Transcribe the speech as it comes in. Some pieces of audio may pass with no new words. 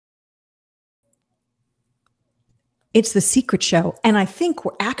It's The Secret Show, and I think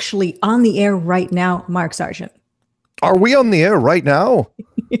we're actually on the air right now, Mark Sargent. Are we on the air right now?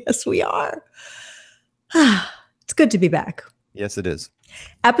 Yes, we are. It's good to be back. Yes, it is.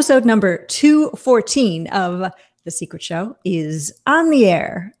 Episode number 214 of The Secret Show is on the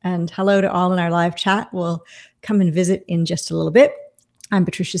air. And hello to all in our live chat. We'll come and visit in just a little bit. I'm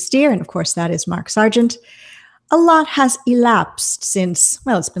Patricia Steere, and of course, that is Mark Sargent. A lot has elapsed since,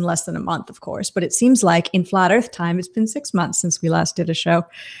 well, it's been less than a month, of course, but it seems like in Flat Earth time, it's been 6 months since we last did a show.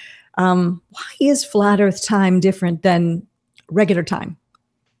 Why is Flat Earth time different than regular time?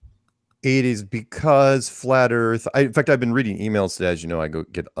 It is because Flat Earth, in fact, I've been reading emails today. As you know, I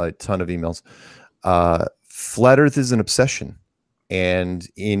get a ton of emails. Flat Earth is an obsession. And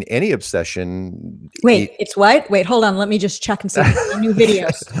in any obsession... Wait, it's what? Wait, hold on. Let me just check and see new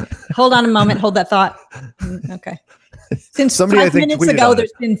videos. Hold on a moment. Hold that thought. Okay. Since somebody, 5 minutes ago,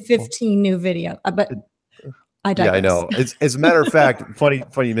 there's been 15 new videos. But I digress. Yeah, I know. As a matter of fact, funny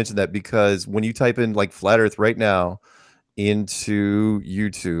you mentioned that, because when you type in like Flat Earth right now into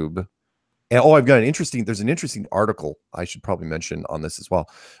YouTube... And, I've got there's an interesting article I should probably mention on this as well.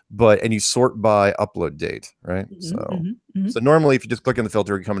 And you sort by upload date, right? So normally if you just click on the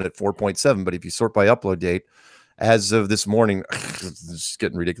filter, you're coming at 4.7. But if you sort by upload date, as of this morning, it's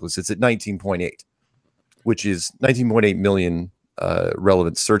getting ridiculous. It's at 19.8, which is 19.8 million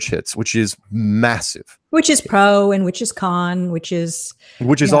relevant search hits, which is massive. Which is pro and which is con, which is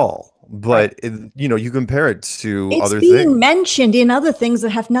all. But you compare it to other things. It's being mentioned in other things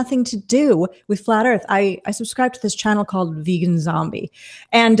that have nothing to do with Flat Earth. I subscribe to this channel called Vegan Zombie,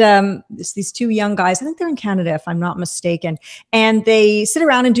 and it's these two young guys. I think they're in Canada, if I'm not mistaken. And they sit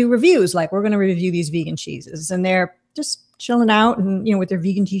around and do reviews, like we're going to review these vegan cheeses, and they're just chilling out and with their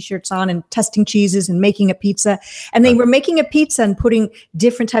vegan t-shirts on and testing cheeses and making a pizza. And they were making a pizza and putting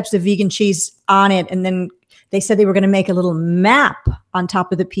different types of vegan cheese on it, and then they said they were going to make a little map on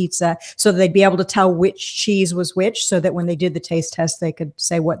top of the pizza so that they'd be able to tell which cheese was which, so that when they did the taste test, they could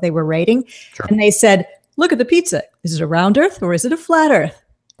say what they were rating. Sure. And they said, look at the pizza. Is it a round earth or is it a flat earth?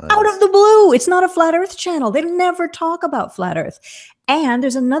 Out of the blue. It's not a Flat Earth channel. They never talk about Flat Earth. And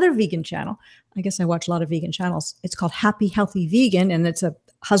there's another vegan channel. I guess I watch a lot of vegan channels. It's called Happy Healthy Vegan, and it's a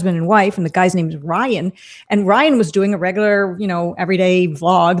husband and wife, and the guy's name is Ryan. And Ryan was doing a regular, everyday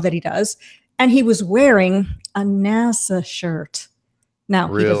vlog that he does. And he was wearing a NASA shirt.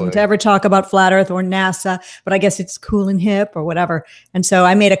 Now, He doesn't ever talk about Flat Earth or NASA, but I guess it's cool and hip or whatever. And so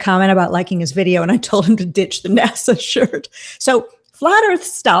I made a comment about liking his video, and I told him to ditch the NASA shirt. So Flat Earth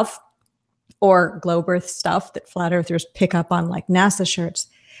stuff, or globe Earth stuff that Flat Earthers pick up on, like NASA shirts,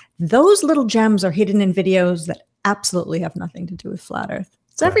 those little gems are hidden in videos that absolutely have nothing to do with Flat Earth.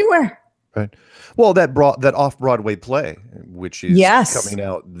 It's everywhere. Right. Well, that off-Broadway play, which is coming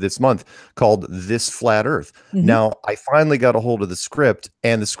out this month, called This Flat Earth. Now, I finally got a hold of the script,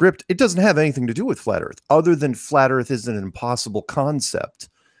 and the script, it doesn't have anything to do with Flat Earth, other than Flat Earth is an impossible concept.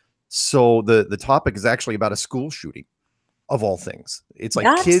 So the topic is actually about a school shooting, of all things. It's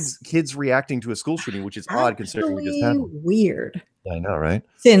like kids reacting to a school shooting, which is odd considering we just had one. Weird. I know, right?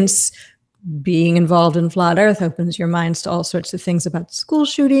 Since being involved in Flat Earth opens your minds to all sorts of things about school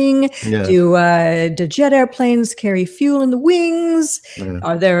shooting. Yeah. Do jet airplanes carry fuel in the wings? Yeah.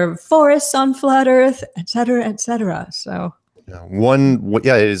 Are there forests on Flat Earth, et cetera, et cetera? So it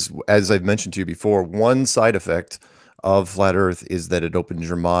is, as I've mentioned to you before, one side effect of Flat Earth is that it opens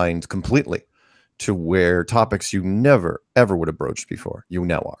your mind completely to where topics you never, ever would have broached before, you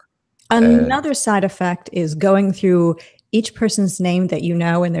now are. Another side effect is going through each person's name that you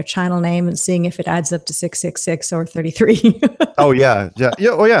know and their channel name and seeing if it adds up to 666 or 33. Oh, yeah.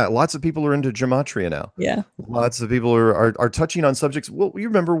 Oh, yeah. Lots of people are into gematria now. Yeah. Lots of people are touching on subjects. Well, you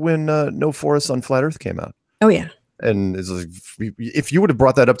remember when No Forests on Flat Earth came out? Oh, yeah. And it's like, if you would have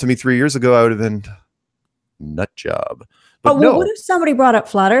brought that up to me 3 years ago, I would have been nut job. But what if somebody brought up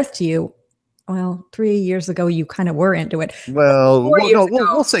Flat Earth to you? Well, 3 years ago, you kind of were into it. Well,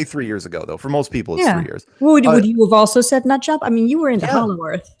 we'll say 3 years ago, though. For most people, it's 3 years. Would you have also said nut job? I mean, you were into Hollow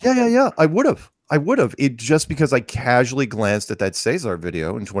Earth. Yeah. I would have. It just because I casually glanced at that Cesar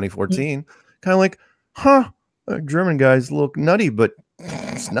video in 2014, kind of like, German guys look nutty, but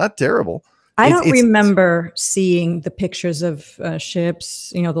it's not terrible. I don't remember seeing the pictures of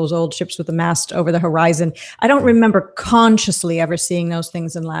ships, those old ships with the mast over the horizon. I don't remember consciously ever seeing those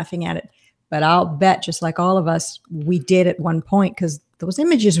things and laughing at it. But I'll bet, just like all of us, we did at one point, because those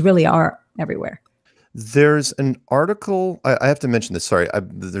images really are everywhere. There's an article, I have to mention this, sorry,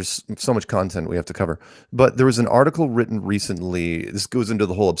 there's so much content we have to cover, but there was an article written recently, this goes into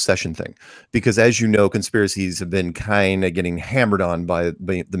the whole obsession thing, because as you know, conspiracies have been kind of getting hammered on by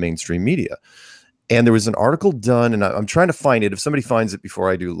the mainstream media. And there was an article done, and I'm trying to find it. If somebody finds it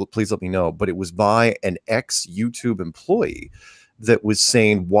before I do, please let me know. But it was by an ex-YouTube employee that was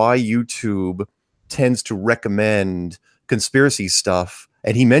saying why YouTube tends to recommend conspiracy stuff.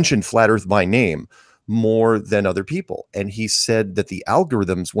 And he mentioned Flat Earth by name more than other people. And he said that the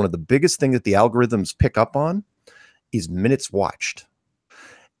algorithms, one of the biggest things that the algorithms pick up on is minutes watched.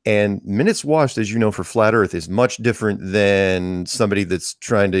 And minutes watched, as you know, for Flat Earth is much different than somebody that's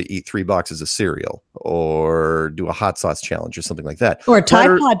trying to eat 3 boxes of cereal or do a hot sauce challenge or something like that. Or a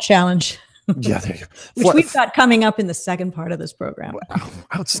Tide Pod challenge. Yeah, there you go. Which we've got coming up in the second part of this program. Wow,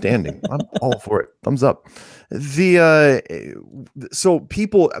 outstanding. I'm all for it. Thumbs up. So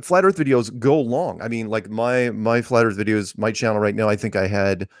people, Flat Earth videos go long. I mean, like my Flat Earth videos, my channel right now, I think I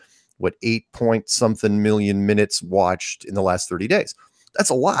had, 8-point-something million minutes watched in the last 30 days. That's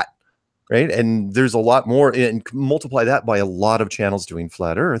a lot, right? And there's a lot more, and multiply that by a lot of channels doing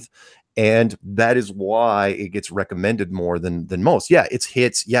Flat Earth. And that is why it gets recommended more than most. Yeah, it's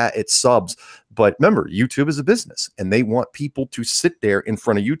hits. Yeah, it's subs. But remember, YouTube is a business, and they want people to sit there in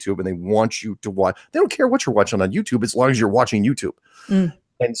front of YouTube, and they want you to watch. They don't care what you're watching on YouTube as long as you're watching YouTube. Mm.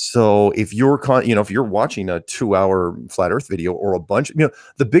 And so if you're, if you're watching a 2-hour Flat Earth video or a bunch,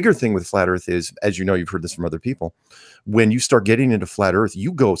 the bigger thing with Flat Earth is, as you know, you've heard this from other people, when you start getting into Flat Earth,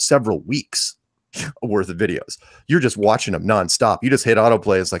 you go several weeks worth of videos. You're just watching them nonstop. You just hit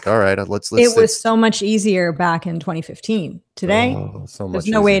autoplay. It's like, all right, let's. It was so much easier back in 2015. Today, there's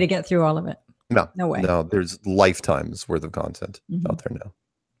no way to get through all of it. No way. No, there's lifetimes worth of content out there now.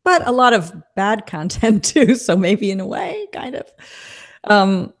 But a lot of bad content too. So maybe in a way, kind of.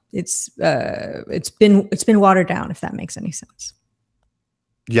 It's been watered down, if that makes any sense.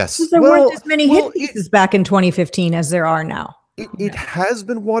 Yes. There weren't as many hit pieces back in 2015 as there are now. It has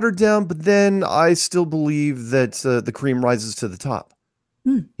been watered down, but then I still believe that the cream rises to the top.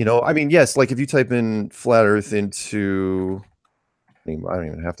 I mean, yes, like if you type in Flat Earth into, I don't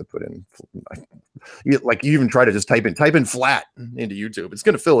even have to put in, like you even try to just type in flat into YouTube, it's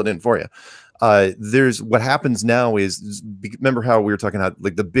going to fill it in for you. There's what happens now is, remember how we were talking about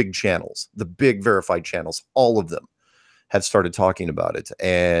like the big channels, the big verified channels, all of them have started talking about it.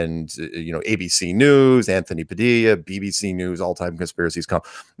 And, ABC News, Anthony Padilla, BBC News, All Time Conspiracies. I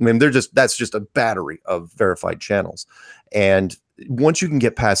mean, that's just a battery of verified channels. And once you can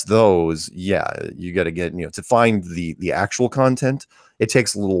get past those, yeah, you got to get, to find the actual content. It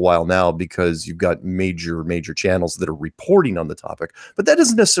takes a little while now because you've got major channels that are reporting on the topic, but that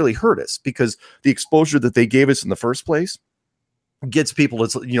doesn't necessarily hurt us because the exposure that they gave us in the first place gets people.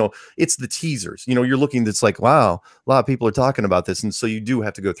 It's it's the teasers. You're looking. That's like, wow, a lot of people are talking about this, and so you do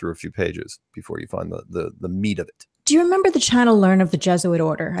have to go through a few pages before you find the meat of it. Do you remember the channel Learn of the Jesuit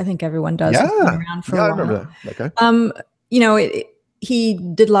Order? I think everyone does. Yeah, around for a while. I remember that. Okay. He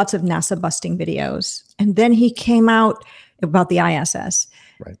did lots of NASA busting videos, and then he came out about the ISS,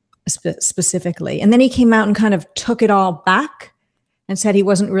 right? Specifically, and then he came out and kind of took it all back and said he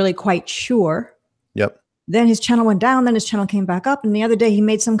wasn't really quite sure. Yep. Then his channel went down, then his channel came back up. And the other day he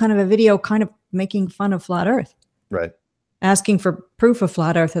made some kind of a video kind of making fun of Flat Earth. Right. Asking for proof of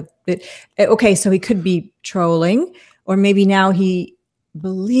Flat Earth. Okay, so he could be trolling, or maybe now he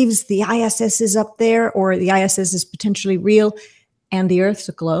believes the ISS is up there, or the ISS is potentially real and the Earth's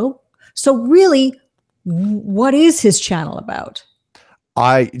a globe. So really, what is his channel about?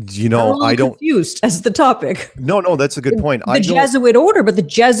 I don't confused as the topic. No, that's a good point. The Jesuit order, but the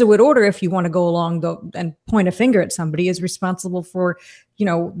Jesuit order, if you want to go along and point a finger at somebody, is responsible for,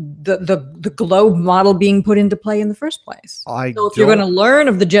 the globe model being put into play in the first place. So if you're going to learn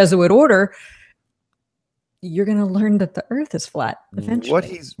of the Jesuit order, you're going to learn that the Earth is flat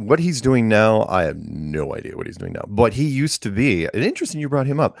eventually. What he's doing now, I have no idea what he's doing now. But he used to be, and interesting you brought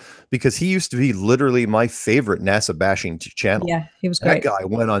him up, because he used to be literally my favorite NASA bashing channel. Yeah, he was great. That guy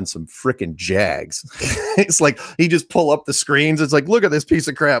went on some freaking jags. It's like he just pull up the screens. It's like, look at this piece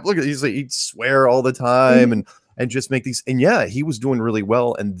of crap. Look at he'd swear all the time and just make these. And yeah, he was doing really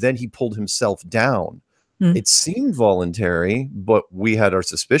well. And then he pulled himself down. It seemed voluntary, but we had our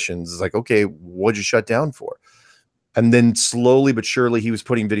suspicions. It's like, okay, what'd you shut down for? And then slowly but surely he was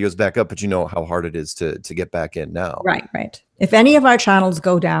putting videos back up, but you know how hard it is to get back in now. Right. If any of our channels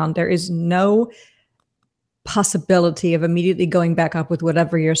go down, there is no possibility of immediately going back up with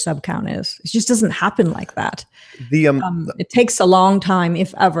whatever your sub count is. It just doesn't happen like that. It takes a long time,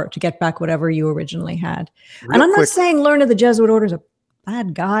 if ever, to get back whatever you originally had. And I'm not saying Learn of the Jesuit Order is a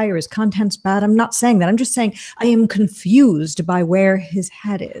bad guy or his content's bad. I'm not saying that. I'm just saying I am confused by where his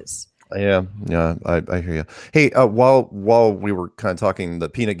head is. Yeah, yeah, I hear you. Hey, while we were kind of talking, the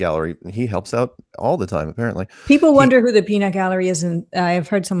peanut gallery, he helps out all the time, apparently. People He, wonder who the peanut gallery is, and I've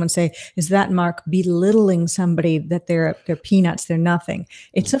heard someone say, "Is that Mark belittling somebody that they're peanuts, they're nothing?"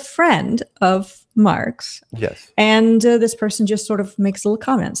 It's a friend of Mark's, yes. and this person just sort of makes little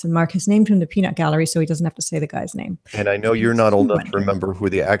comments, and Mark has named him the peanut gallery, so he doesn't have to say the guy's name. And I know you're not old enough to remember who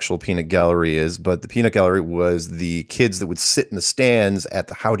the actual peanut gallery is, but the peanut gallery was the kids that would sit in the stands at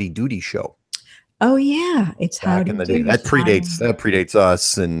the Howdy Doody show. Oh yeah, it's back in the day. That predates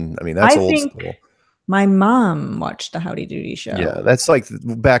us, and I mean that's old school. My mom watched the Howdy Doody show. Yeah, that's like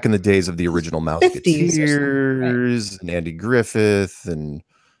back in the days of the original Mouseketeers, right? And Andy Griffith and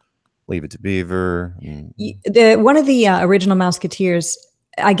Leave It to Beaver. One of the original Mouseketeers,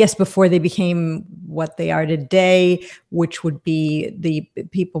 I guess before they became what they are today, which would be the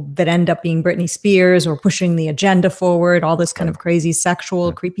people that end up being Britney Spears or pushing the agenda forward, all this kind of crazy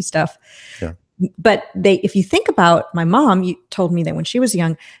sexual, creepy stuff. Yeah. But if you think about my mom, you told me that when she was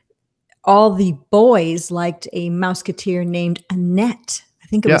young, all the boys liked a Mouseketeer named Annette. I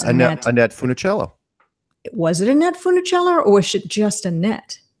think it was Annette. Annette Funicello. Was it Annette Funicello or was it just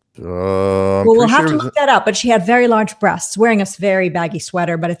Annette? Well, we'll have to look that up, but she had very large breasts, wearing a very baggy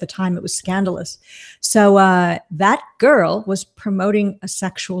sweater, but at the time it was scandalous. So that girl was promoting a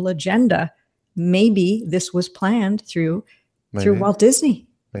sexual agenda. Maybe this was planned through Walt Disney.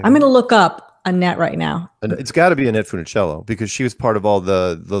 Maybe. I'm going to look up Annette right now. And it's got to be Annette Funicello because she was part of all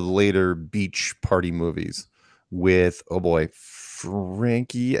the later beach party movies with, oh boy,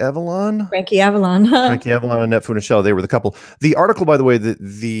 Frankie Avalon. Frankie Avalon, and Annette Funicello. They were the couple. The article, by the way,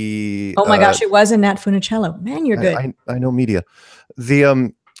 oh my gosh, it was Annette Funicello. Man, you're good. I know media.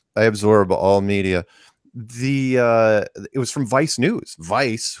 I absorb all media. It was from Vice News.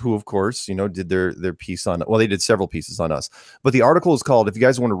 Vice, who of course, did their piece on, well, they did several pieces on us, but the article is called, if you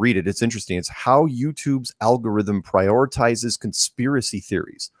guys want to read it, it's interesting. It's How YouTube's Algorithm Prioritizes Conspiracy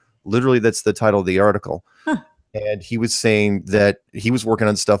Theories. Literally, that's the title of the article. Huh. And he was saying that he was working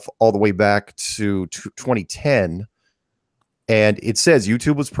on stuff all the way back to 2010. And it says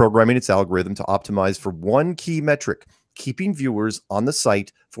YouTube was programming its algorithm to optimize for one key metric: keeping viewers on the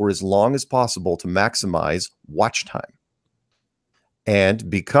site for as long as possible to maximize watch time. And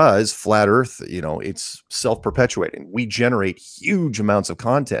because Flat Earth, it's self-perpetuating, we generate huge amounts of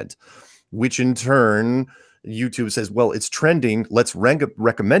content, which in turn, YouTube says, well, it's trending. Let's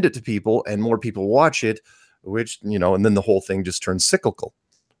recommend it to people and more people watch it, which, and then the whole thing just turns cyclical.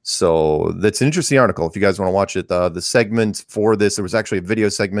 So that's an interesting article. If you guys want to watch it, the segment for this, there was actually a video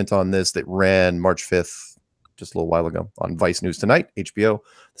segment on this that ran March 5th, just a little while ago on Vice News Tonight, HBO,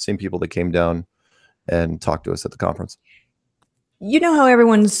 the same people that came down and talked to us at the conference. You know how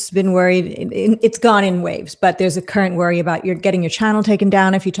everyone's been worried, it's gone in waves, but there's a current worry about getting your channel taken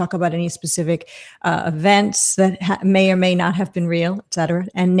down if you talk about any specific events that may or may not have been real, et cetera,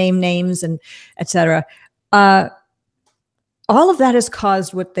 and name names and et cetera. All of that has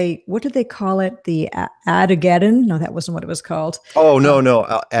caused what did they call it? The Adageddon? No, that wasn't what it was called. Oh, no,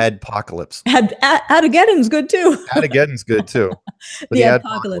 Adpocalypse. Adageddon's good too. Adageddon's good too. The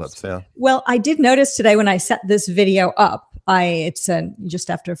Adpocalypse. Yeah. Well, I did notice today when I set this video up, it's just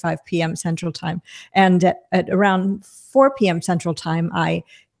after 5 p.m. Central Time, and at around 4 p.m. Central Time, I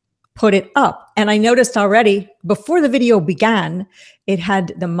put it up, and I noticed already before the video began, it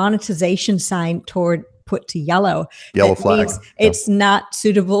had the monetization sign put to yellow flag. It's not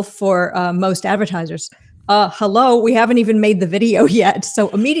suitable for most advertisers. Hello, we haven't even made the video yet. So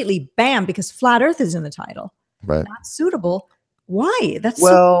immediately, bam, because Flat Earth is in the title. Right. Not suitable. Why? That's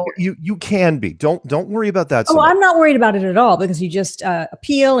well, so you can be. Don't worry about that. Oh, I'm not worried about it at all because you just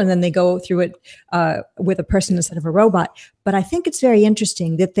appeal and then they go through it with a person instead of a robot. But I think it's very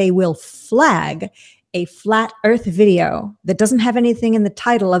interesting that they will flag a Flat Earth video that doesn't have anything in the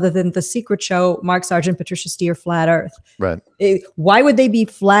title other than The Secret Show, Mark Sargent, Patricia Steere, Flat Earth. Right. Why would they be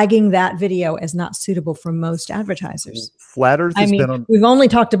flagging that video as not suitable for most advertisers? Flat Earth has been on. We've only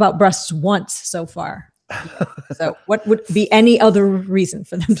talked about breasts once so far. So what would be any other reason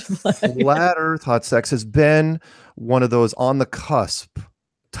for them to flag? Flat Earth Hot Sex has been one of those on the cusp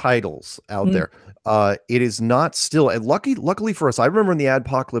titles out there. It is not still, and luckily for us, I remember when the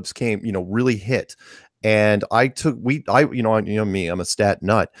Adpocalypse came, really hit, and me, I'm a stat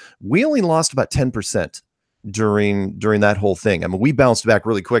nut. We only lost about 10% during that whole thing. I mean, we bounced back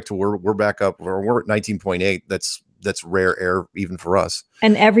really quick to where we're back up, or we're at 19.8. That's rare air even for us.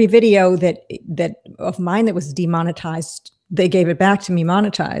 And every video that of mine that was demonetized, they gave it back to me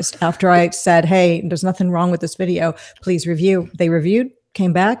monetized after I said, hey, there's nothing wrong with this video. Please review. They reviewed.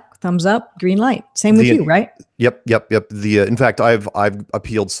 came back, thumbs up, green light. Same with you, right? Yep. In fact, I've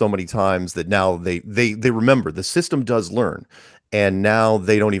appealed so many times that now they remember the system does learn, and now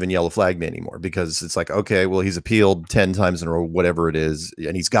they don't even yellow flag me anymore, because it's like, okay, well, he's appealed 10 times in a row, whatever it is,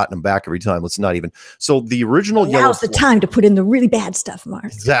 and he's gotten them back every time. Let's not even. So the original yellow. Now's the time to put in the really bad stuff,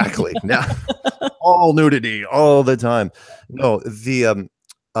 Myres. Exactly. Now, all nudity all the time. No,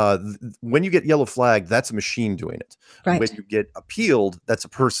 when you get yellow flag, that's a machine doing it. Right. When you get appealed, that's a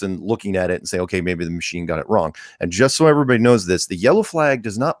person looking at it and say, okay, maybe the machine got it wrong. And just so everybody knows this, the yellow flag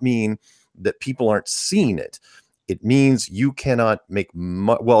does not mean that people aren't seeing it. It means you cannot make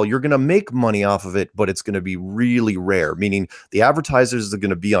well, you're going to make money off of it, but it's going to be really rare, meaning the advertisers that are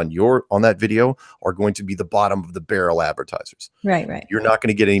going to be on that video are going to be the bottom of the barrel advertisers. Right. You're not going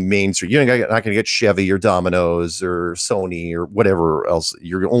to get any mainstream. You're not going to get Chevy or Domino's or Sony or whatever else.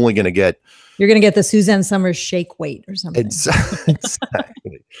 You're only going to get. You're going to get the Suzanne Summers shake weight or something. Exactly.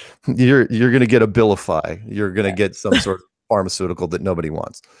 You're going to get a Billify. You're going to get some sort of pharmaceutical that nobody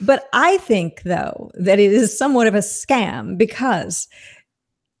wants. But I think, though, that it is somewhat of a scam, because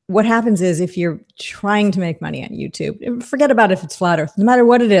what happens is, if you're trying to make money on YouTube, forget about if it's flat earth, no matter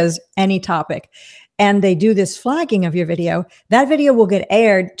what it is, any topic, and they do this flagging of your video, that video will get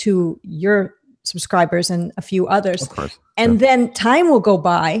aired to your subscribers and a few others. Of course. And then time will go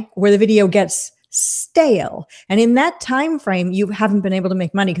by where the video gets stale, and in that time frame you haven't been able to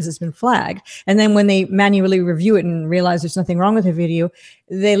make money because it's been flagged. And then when they manually review it and realize there's nothing wrong with the video,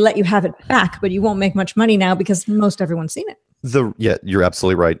 they let you have it back, but you won't make much money now because most everyone's seen it. Yeah, you're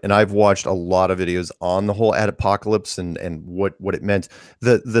absolutely right. And I've watched a lot of videos on the whole ad apocalypse and what it meant.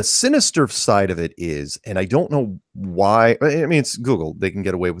 The sinister side of it is, and I don't know why, I mean, it's Google, they can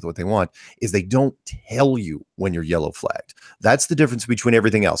get away with what they want, is they don't tell you when you're yellow flagged. That's the difference between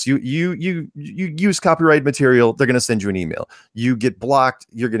everything else. You use copyrighted material, they're going to send you an email. You get blocked,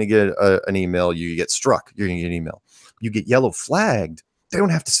 you're going to get an email. You get struck, you're going to get an email. You get yellow flagged, they don't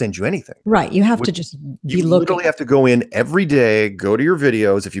have to send you anything. Right. You have to just be you looking. Literally have to go in every day, go to your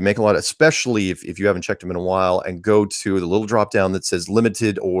videos. If you make a lot, especially if you haven't checked them in a while, and go to the little drop down that says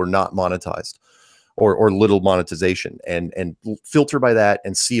limited or not monetized, or little monetization, and filter by that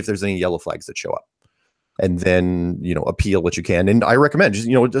and see if there's any yellow flags that show up. And then, appeal what you can. And I recommend, just,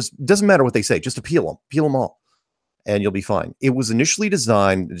 it just doesn't matter what they say, just appeal them all, and you'll be fine. It was initially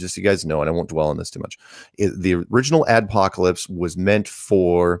designed, just so you guys know, and I won't dwell on this too much, the original Adpocalypse was meant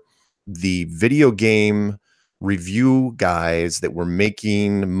for the video game review guys that were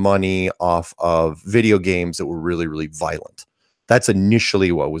making money off of video games that were really, really violent. That's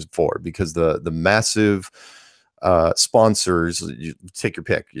initially what it was for, because the massive sponsors, you take your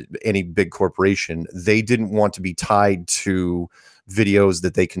pick, any big corporation, they didn't want to be tied to videos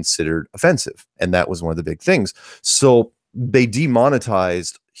that they considered offensive, and that was one of the big things. So they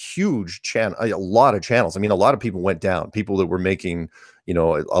demonetized a lot of channels. I mean, a lot of people went down, people that were making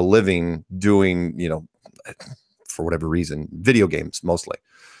a living doing for whatever reason, video games mostly.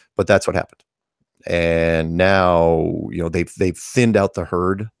 But that's what happened. And now they've thinned out the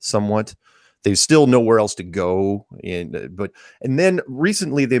herd somewhat. There's still nowhere else to go, and then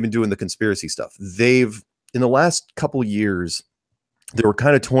recently they've been doing the conspiracy stuff. In the last couple of years, they were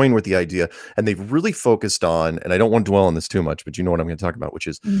kind of toying with the idea, and they've really focused on, and I don't want to dwell on this too much, but you know what I'm going to talk about, which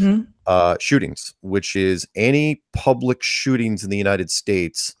is shootings, which is any public shootings in the United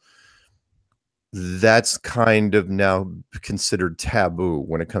States. That's kind of now considered taboo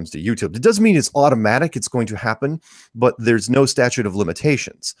when it comes to YouTube. It doesn't mean it's automatic, it's going to happen, but there's no statute of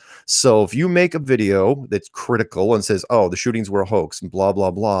limitations. So if you make a video that's critical and says, oh, the shootings were a hoax and blah,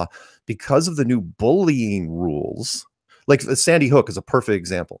 blah, blah, because of the new bullying rules, like Sandy Hook is a perfect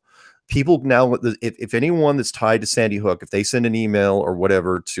example. People now, if anyone that's tied to Sandy Hook, if they send an email or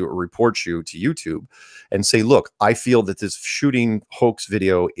whatever to report you to YouTube and say, look, I feel that this shooting hoax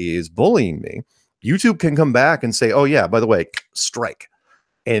video is bullying me, YouTube can come back and say, oh yeah, by the way, strike.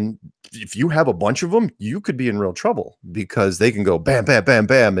 And if you have a bunch of them, you could be in real trouble, because they can go bam, bam, bam,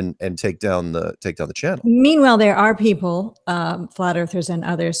 bam, and take down the channel. Meanwhile, there are people, flat earthers and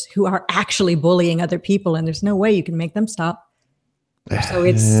others, who are actually bullying other people, and there's no way you can make them stop. So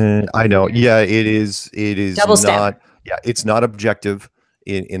it's I know. Yeah, it is double step. Not, yeah, it's not objective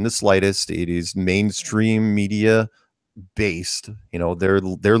in the slightest. It is mainstream media based.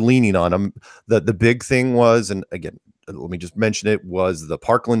 They're leaning on them. The big thing was, and again, let me just mention it, was the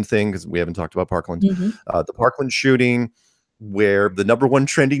Parkland thing, because we haven't talked about Parkland. The Parkland shooting, where the #1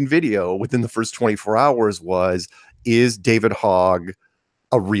 trending video within the first 24 hours was, is David Hogg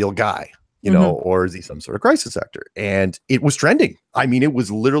a real guy? you know, or is he some sort of crisis actor? And it was trending. I mean, it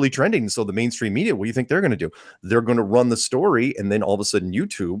was literally trending. So the mainstream media, what do you think they're going to do? They're going to run the story, and then all of a sudden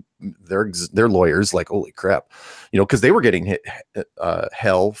YouTube, their lawyers like, holy crap, you know, because they were getting hit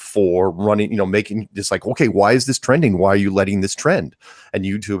hell for running, you know, making this like, okay, why is this trending? Why are you letting this trend? And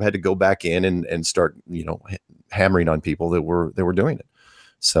YouTube had to go back in and start, you know, hammering on people that were doing it.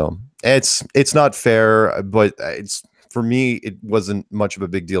 So it's not fair, but it's, for me, it wasn't much of a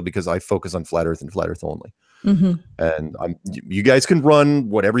big deal because I focus on flat earth and flat earth only. And you guys can run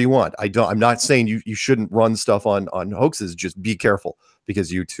whatever you want. I'm not saying you shouldn't run stuff on hoaxes. Just be careful,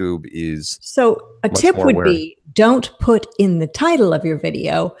 because YouTube is. So a tip would be, don't put in the title of your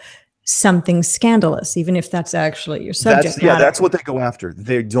video something scandalous, even if that's actually your subject matter. That's what they go after.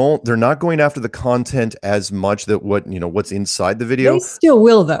 They're not going after the content as much, that what's inside the video. They still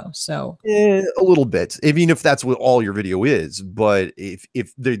will, though. So a little bit, even if that's what all your video is. But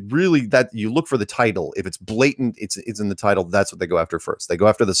if they really, that you look for the title, if it's blatant, it's in the title, that's what they go after first. They go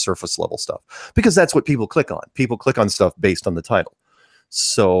after the surface level stuff, because that's what people click on. People click on stuff based on the title.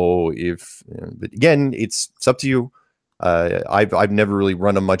 So but again, it's up to you. I've never really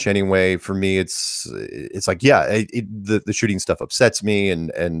run them much anyway. For me, it's like, the shooting stuff upsets me,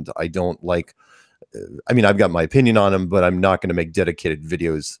 and I don't like. I mean, I've got my opinion on them, but I'm not going to make dedicated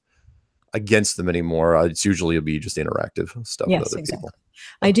videos against them anymore. It's usually it'll be just interactive stuff with other people.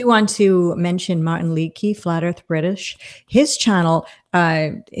 I do want to mention Martin Leakey, Flat Earth British. His channel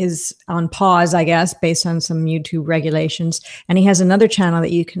is on pause, I guess, based on some YouTube regulations, and he has another channel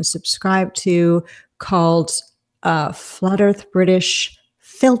that you can subscribe to called Flat Earth British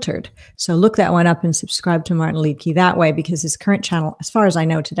Filtered. So look that one up and subscribe to Martin Leakey that way, because his current channel, as far as I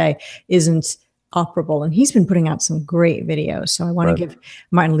know today, isn't operable, and he's been putting out some great videos. So I want to give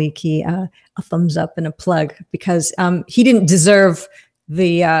Martin Leakey a thumbs up and a plug, because he didn't deserve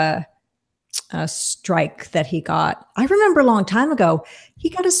the strike that he got. I remember a long time ago, he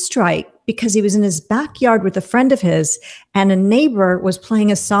got a strike because he was in his backyard with a friend of his, and a neighbor was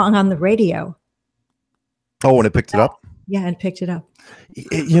playing a song on the radio. Oh, and it picked it up? Yeah, it picked it up.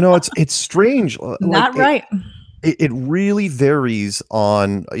 You know, it's strange. Not right. It really varies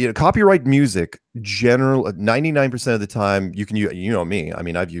on, copyright music. 99% of the time you can use, me. I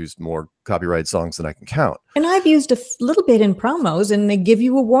mean, I've used more copyright songs than I can count. And I've used a little bit in promos, and they give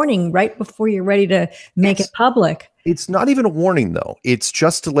you a warning right before you're ready to make it public. It's not even a warning, though. It's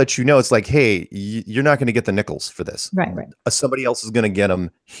just to let you know. It's like, hey, you're not going to get the nickels for this. Right. Somebody else is going to get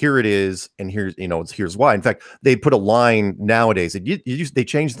them. Here it is, and here's why. In fact, they put a line nowadays. They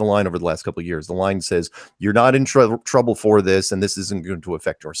changed the line over the last couple of years. The line says, "You're not in trouble for this, and this isn't going to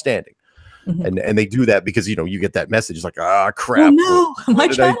affect your standing." And they do that because you get that message. It's like, crap. Oh no, my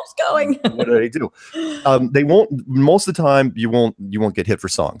channel's going. What did I do? They won't. Most of the time, you won't get hit for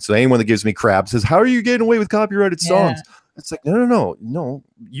songs. So anyone that gives me crap says, "How are you getting away with copyrighted songs?" It's like, no.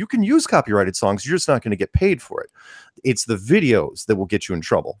 You can use copyrighted songs. You're just not going to get paid for it. It's the videos that will get you in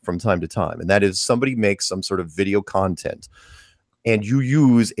trouble from time to time, and that is somebody makes some sort of video content, and you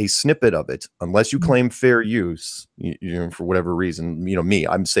use a snippet of it, unless you claim fair use, for whatever reason.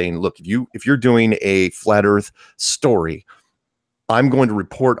 I'm saying, look, if you're doing a flat earth story, I'm going to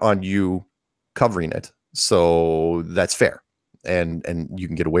report on you covering it. So that's fair. And you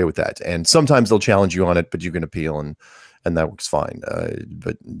can get away with that. And sometimes they'll challenge you on it, but you can appeal, and that works fine.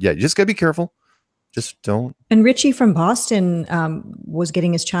 But yeah, you just gotta be careful. Just don't. And Richie from Boston was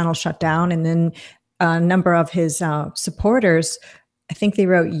getting his channel shut down, and then a number of his supporters, I think they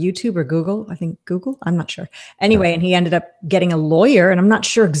wrote YouTube or Google. I think Google. I'm not sure. Anyway, and he ended up getting a lawyer, and I'm not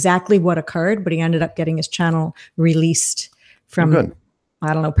sure exactly what occurred, but he ended up getting his channel released from,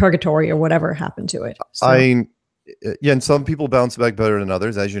 I don't know, purgatory or whatever happened to it. So. And some people bounce back better than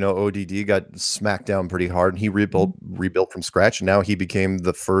others. As you know, ODD got smacked down pretty hard, and he rebuilt from scratch, and now he became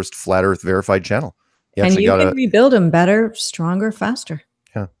the first flat earth verified channel. And you can rebuild him better, stronger, faster.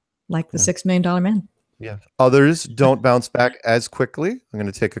 Yeah. Like the $6 Million Man. Yeah. Others don't bounce back as quickly. I'm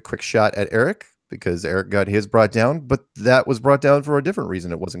going to take a quick shot at Eric, because Eric got his brought down, but that was brought down for a different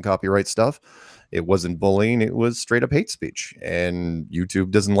reason. It wasn't copyright stuff. It wasn't bullying. It was straight up hate speech, and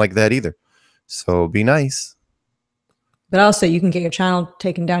YouTube doesn't like that either. So be nice. But also, you can get your channel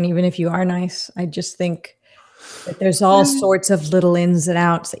taken down even if you are nice. I just think that there's all sorts of little ins and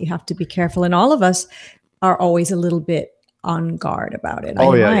outs that you have to be careful. And all of us are always a little bit on guard about it.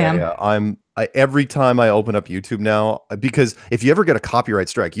 Oh, I am. Every time I open up YouTube now, because if you ever get a copyright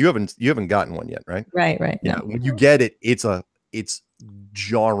strike, you haven't gotten one yet, right? Right. Yeah. No. When you get it, it's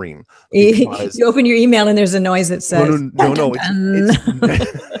jarring. You open your email and there's a noise that says, no.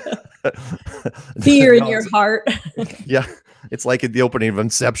 It's fear in your heart. Yeah. It's like at the opening of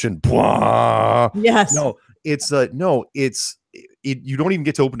Inception. Blah. Yes. No, you don't even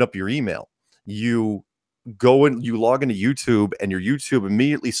get to open up your email. You go and you log into YouTube, and your YouTube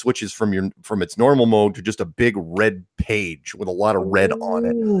immediately switches from its normal mode to just a big red page with a lot of red on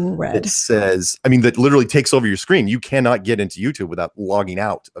it. Ooh, red. That says, I mean, that literally takes over your screen. You cannot get into YouTube without logging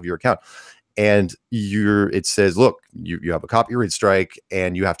out of your account. And it says, look, you have a copyright strike,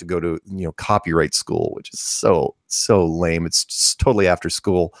 and you have to go to copyright school, which is so lame. It's just totally after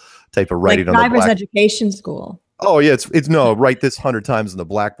school type of writing on the driver's education school. Oh yeah, it's no, write this 100 times on the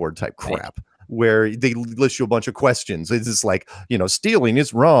blackboard type crap. Right. Where they list you a bunch of questions. It's just like, stealing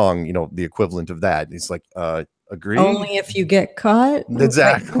is wrong, the equivalent of that. It's like, agree? Only if you get caught.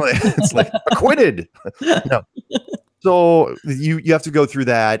 Exactly. It's like acquitted. No. So you have to go through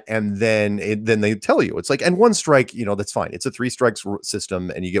that, and then they tell you, it's like, and one strike, that's fine. It's a 3 strikes system,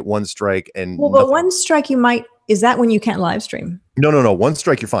 and you get 1 strike. And but 1 strike is that when you can't live stream? No. 1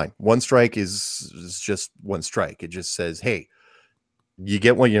 strike, you're fine. 1 strike is just 1 strike. It just says, hey, you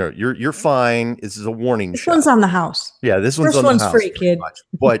get one, you're fine. This is a warning. This one's on the house. Yeah, this one's First on the one's house. Free, kid.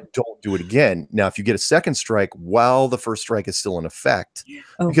 But don't do it again. Now, if you get a second strike while the first strike is still in effect,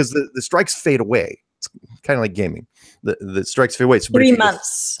 because the strikes fade away. It's kind of like gaming. The strikes fade away. So 3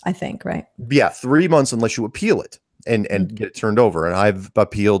 months, I think, right? Yeah, 3 months unless you appeal it and get it turned over. And I've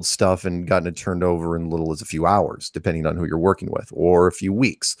appealed stuff and gotten it turned over in little as a few hours, depending on who you're working with, or a few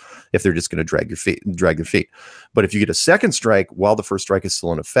weeks if they're just going to drag your feet. But if you get a second strike while the first strike is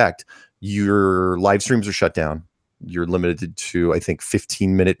still in effect, your live streams are shut down. You're limited to, I think,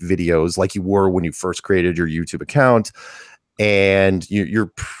 15-minute videos like you were when you first created your YouTube account. And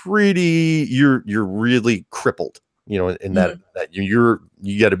you're really crippled, in that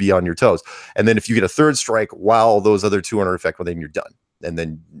you got to be on your toes. And then if you get a third strike while those other 2 are in effect, well, then you're done. And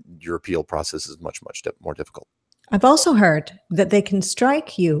then your appeal process is much more difficult. I've also heard that they can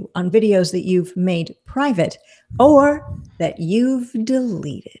strike you on videos that you've made private or that you've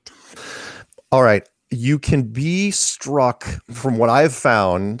deleted. All right. You can be struck, from what I've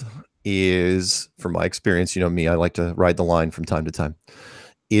found, is, from my experience, me, I like to ride the line from time to time,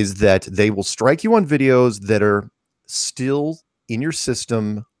 is that they will strike you on videos that are still in your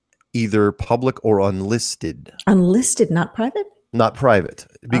system, either public or unlisted. Unlisted, not private? Not private,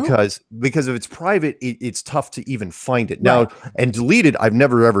 because if it's private, it's tough to even find it now. And deleted, I've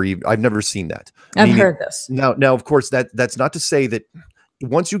never seen that. I've heard this. Now, of course, that's not to say that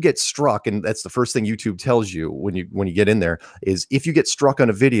once you get struck, and that's the first thing YouTube tells you when you get in there, is if you get struck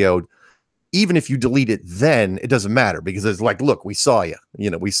on a video, even if you delete it, then it doesn't matter, because it's like, look, we saw you,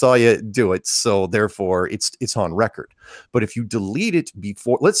 we saw you do it. So therefore it's on record. But if you delete it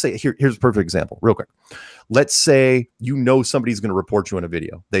before, let's say, here's a perfect example real quick. Let's say, somebody's going to report you on a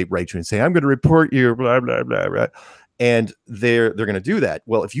video. They write you and say, I'm going to report you, blah, blah, blah, blah. And they're going to do that.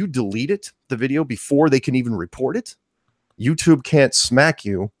 Well, if you delete the video before they can even report it, YouTube can't smack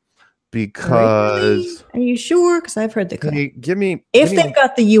you, because really? Are you sure? Because I've heard they could. If they've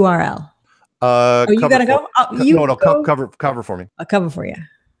got the URL. You gotta go. Cover for me. I'll cover for you.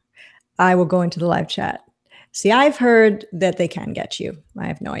 I will go into the live chat. See, I've heard that they can get you. I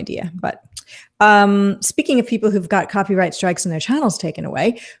have no idea. But speaking of people who've got copyright strikes and their channels taken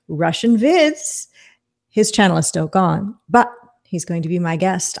away, Russian Vids, his channel is still gone, but he's going to be my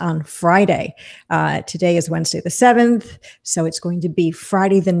guest on Friday. Today is Wednesday the 7th, so it's going to be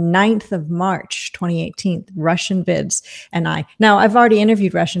Friday the 9th of March, 2018, Russian Vids and I. Now, I've already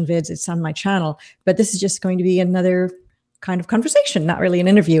interviewed Russian Vids. It's on my channel, but this is just going to be another kind of conversation, not really an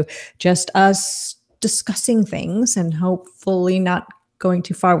interview, just us discussing things and hopefully not going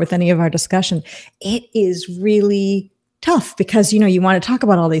too far with any of our discussion. It is really tough because, you want to talk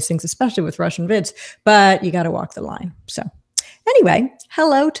about all these things, especially with Russian Vids, but you got to walk the line. So anyway,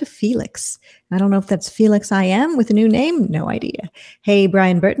 hello to Felix. I don't know if that's Felix I Am with a new name. No idea. Hey,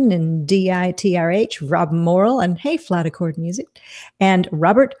 Brian Burton and DITRH, Rob Morrill, and hey, Flat Accord Music, and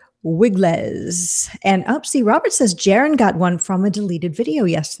Robert Wigles. And see, Robert says Jaron got one from a deleted video.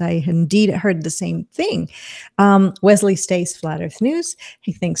 Yes, I indeed heard the same thing. Wesley Stace, Flat Earth News.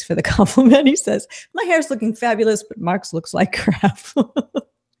 He thanks for the compliment. He says, my hair's looking fabulous, but Mark's looks like crap.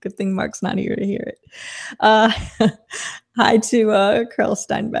 Good thing Mark's not here to hear it. Hi to Carl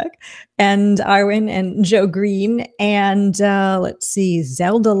Steinbeck and Arwen and Joe Green. And let's see,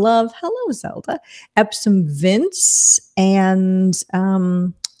 Zelda Love. Hello, Zelda. Epsom Vince. And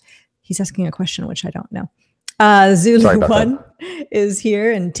he's asking a question, which I don't know. Zulu One is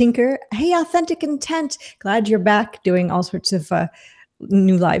here, and Tinker. Hey, Authentic Intent. Glad you're back doing all sorts of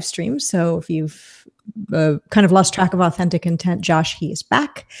new live streams. So if you've kind of lost track of authentic intent. Josh, he is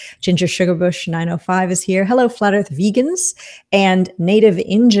back. Ginger Sugarbush 905 is here. Hello, Flat Earth Vegans and Native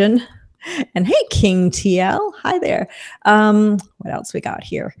Injun. And hey, King TL. Hi there. What else we got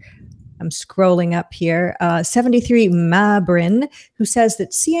here? I'm scrolling up here. 73 Mabrin, who says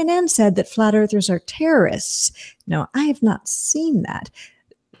that CNN said that flat earthers are terrorists. No, I have not seen that.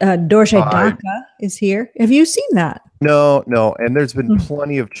 Dorje Daka is here. Have you seen that? No. And there's been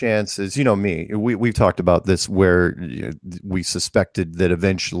plenty of chances, you know me, we've talked about this where we suspected that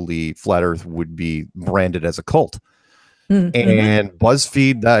eventually flat earth would be branded as a cult. And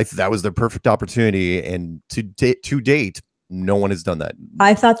BuzzFeed, that was their perfect opportunity. And to date, no one has done that.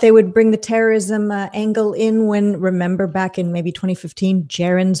 I thought they would bring the terrorism angle in when, remember back in maybe 2015,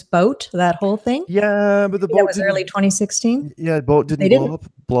 Jaren's boat, that whole thing. Yeah, but the boat was early 2016. Yeah, the boat didn't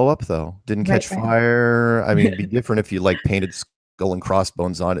blow up though. Didn't catch fire. I mean, it'd be different if you like painted skull and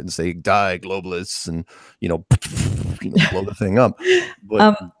crossbones on it and say "Die globalists" and blow the thing up.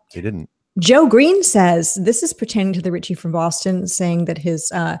 But they didn't. Joe Green says, this is pertaining to the Richie from Boston, saying that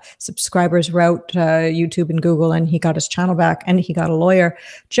his subscribers wrote YouTube and Google and he got his channel back and he got a lawyer.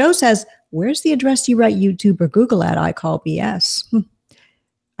 Joe says, where's the address you write YouTube or Google at? I call BS.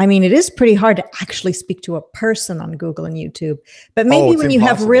 I mean, it is pretty hard to actually speak to a person on Google and YouTube, but maybe when you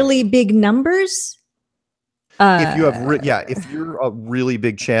have really big numbers. If you have, if you're a really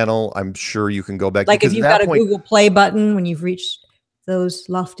big channel, I'm sure you can go back. Like if you've got a Google Play button when you've reached those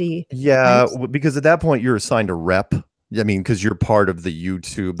lofty heights. Because at that point you're assigned a rep. I mean, because you're part of the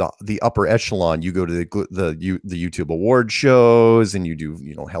YouTube, the upper echelon. You go to the YouTube award shows and you do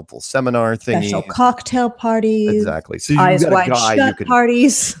helpful seminar things, special cocktail parties. Exactly. So eyes wide shut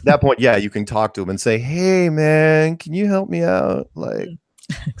parties. At that point, you can talk to him and say, "Hey, man, can you help me out?" Like,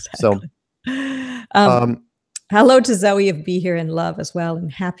 exactly. So. Hello to Zoe of Be Here in Love as well, and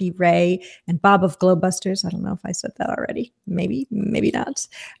Happy Ray and Bob of Glowbusters. I don't know if I said that already. Maybe not.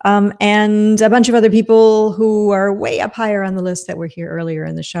 And a bunch of other people who are way up higher on the list that were here earlier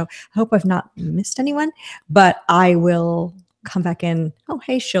in the show. I hope I've not missed anyone, but I will come back in. Oh,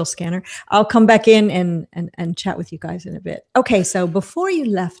 hey, Shill Scanner. I'll come back in and chat with you guys in a bit. Okay, so before you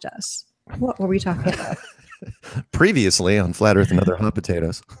left us, what were we talking about? Previously on Flat Earth and Other Hot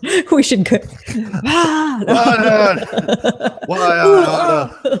Potatoes. We should go.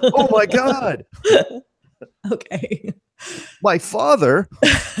 Oh my God. Okay. My father.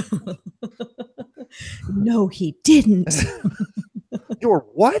 No, he didn't. Your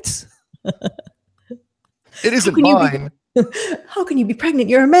what? It isn't mine. How can you be pregnant?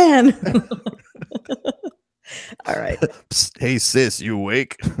 You're a man. All right. Psst, hey sis, you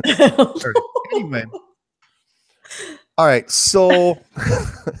awake? Anyway. All right, so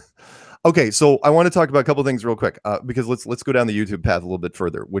okay, so I want to talk about a couple of things real quick because let's go down the YouTube path a little bit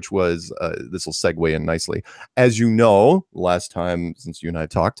further, which was this will segue in nicely. As you know, last time since you and I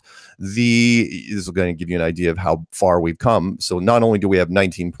talked, this is going to give you an idea of how far we've come. So not only do we have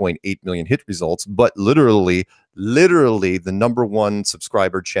 19.8 million hit results, but literally the #1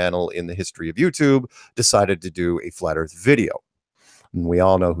 subscriber channel in the history of YouTube decided to do a flat Earth video. And we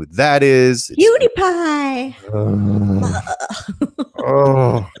all know who that is. PewDiePie.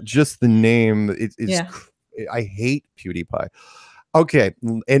 Just the name. It is. Yeah. I hate PewDiePie. Okay,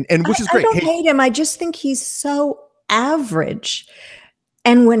 and which is great. I don't hate him. I just think he's so average.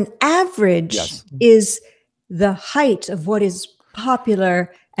 And when average is the height of what is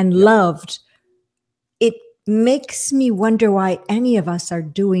popular and loved, it makes me wonder why any of us are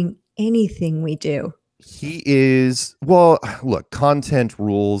doing anything we do. He is, well, look, content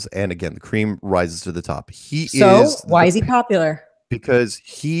rules, and again, the cream rises to the top. Why is he popular? Because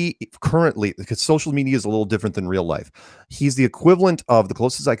because social media is a little different than real life. He's the equivalent of, the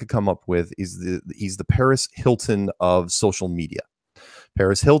closest I could come up with is he's the Paris Hilton of social media.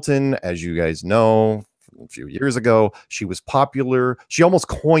 Paris Hilton, as you guys know, a few years ago, she was popular. She almost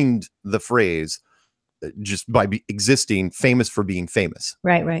coined the phrase just by existing, famous for being famous.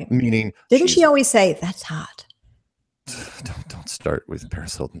 Right. Meaning, didn't she always say, "That's hot"? Don't start with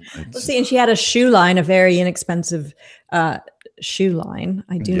Paris Hilton. Let's see, and she had a shoe line, a very inexpensive shoe line.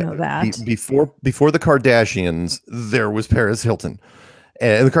 I do know that. Before the Kardashians, there was Paris Hilton.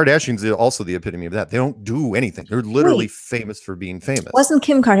 And the Kardashians are also the epitome of that. They don't do anything. They're literally famous for being famous. Wasn't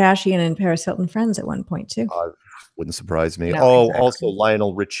Kim Kardashian and Paris Hilton friends at one point too? Wouldn't surprise me. No, exactly. Also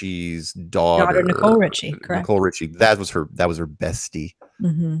Lionel Richie's daughter, Nicole Richie. Correct. Nicole Richie. That was her bestie.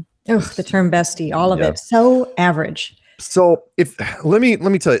 Mm-hmm. Ugh, the term bestie, all of it. So average. So let me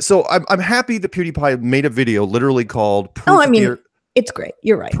tell you. So I'm happy that PewDiePie made a video literally called. It's great.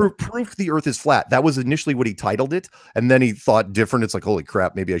 You're right. Proof the earth is flat. That was initially what he titled it. And then he thought different. It's like, holy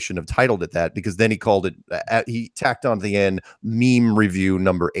crap, maybe I shouldn't have titled it that, because then he called it, he tacked on the end, meme review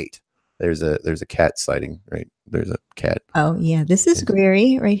number 8. There's a cat sighting, right? There's a cat. Oh yeah. This is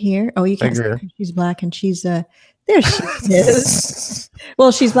Greery right here. Oh, you can't see her. She's black and she's, there she is.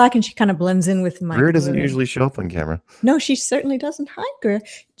 Well, she's black and she kind of blends in with my. Greer doesn't usually show up on camera. No, she certainly doesn't. Hi, Greer.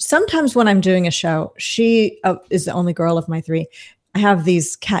 Sometimes when I'm doing a show, she is the only girl of my 3. I have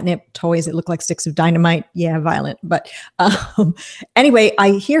these catnip toys that look like sticks of dynamite. Yeah, violent. But anyway,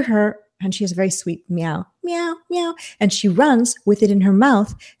 I hear her and she has a very sweet meow, meow, meow. And she runs with it in her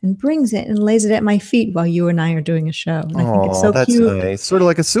mouth and brings it and lays it at my feet while you and I are doing a show. And I think it's so that's cute. Nice. Sort of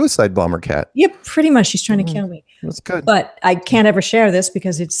like a suicide bomber cat. Yep, pretty much. She's trying to kill me. That's good. But I can't ever share this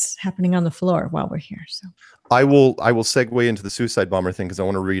because it's happening on the floor while we're here. So I will segue into the suicide bomber thing because I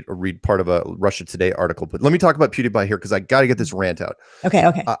want to read part of a Russia Today article. But let me talk about PewDiePie here because I got to get this rant out. Okay.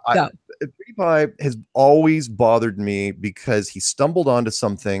 Go. PewDiePie has always bothered me because he stumbled onto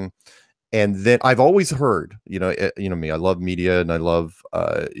something, and then I've always heard, you know me, I love media and I love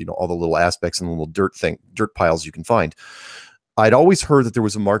all the little aspects and the little dirt piles you can find. I'd always heard that there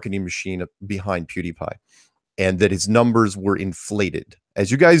was a marketing machine behind PewDiePie, and that his numbers were inflated. As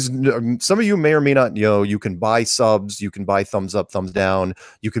you guys, some of you may or may not know, you can buy subs, you can buy thumbs up, thumbs down,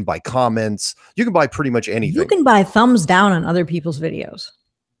 you can buy comments, you can buy pretty much anything. You can buy thumbs down on other people's videos.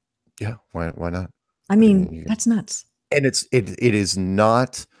 Yeah, why not? I mean, that's nuts. And it is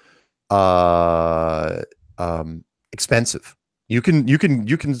not expensive. You can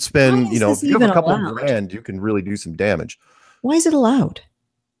spend, if you have a couple of grand, you can really do some damage. Why is it allowed?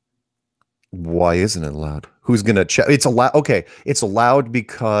 Why isn't it allowed? Who's going to check? It's allowed. Okay. It's allowed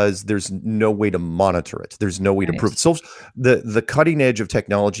because there's no way to monitor it. There's no way to prove it. So the cutting edge of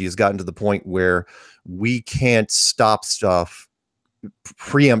technology has gotten to the point where we can't stop stuff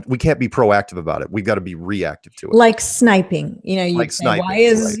preempt. We can't be proactive about it. We've got to be reactive to it. Like sniping, sniping, why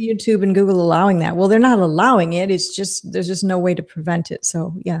is YouTube and Google allowing that? Well, they're not allowing it. It's just, there's just no way to prevent it.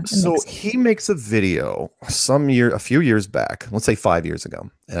 So yeah. So he makes a video a few years back, let's say 5 years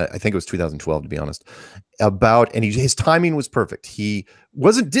ago. I think it was 2012, to be honest, and his timing was perfect. He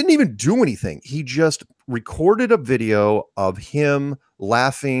didn't even do anything. He just recorded a video of him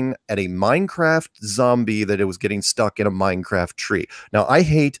laughing at a Minecraft zombie that it was getting stuck in a Minecraft tree. Now,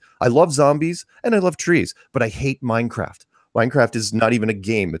 I love zombies and I love trees, but I hate Minecraft. Minecraft is not even a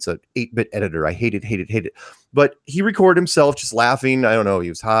game. It's an 8-bit editor. I hate it. But he recorded himself just laughing. I don't know. He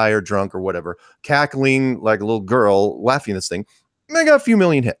was high or drunk or whatever, cackling like a little girl, laughing at this thing. And I got a few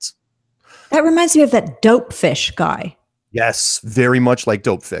million hits. That reminds me of that Dope Fish guy. Yes, very much like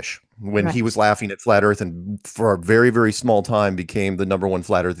Dope Fish. When he was laughing at Flat Earth and for a very, very small time became the #1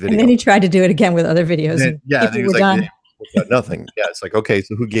 Flat Earth video. And then he tried to do it again with other videos. And he was like, got nothing. Yeah, it's like, okay,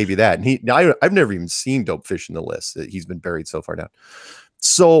 so who gave you that? And I've never even seen Dope Fish in the list. He's been buried so far down.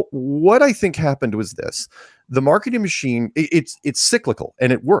 So what I think happened was this. The marketing machine, it's cyclical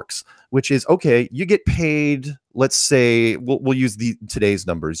and it works, which is, okay, you get paid, let's say, we'll use today's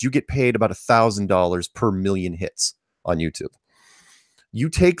numbers. You get paid about $1,000 per million hits on YouTube. You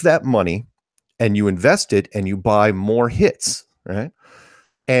take that money and you invest it and you buy more hits, right?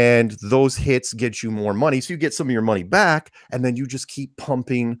 And those hits get you more money. So you get some of your money back, and then you just keep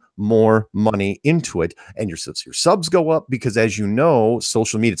pumping more money into it. And your subs go up because, as you know,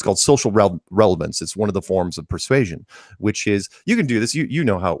 social media, it's called social relevance. It's one of the forms of persuasion, which is, you can do this. You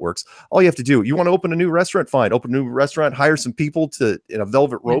know how it works. All you have to do, you want to open a new restaurant? Fine. Open a new restaurant, hire some people in a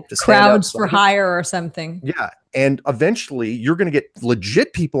velvet rope to crowds for hire or something. Yeah. And eventually you're going to get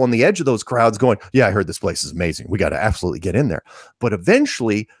legit people on the edge of those crowds going, yeah, I heard this place is amazing. We got to absolutely get in there. But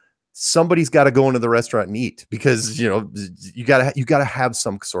eventually somebody's got to go into the restaurant and eat because, you got to have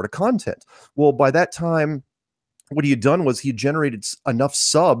some sort of content. Well, by that time, what he had done was he generated enough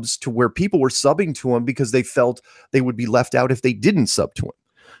subs to where people were subbing to him because they felt they would be left out if they didn't sub to him.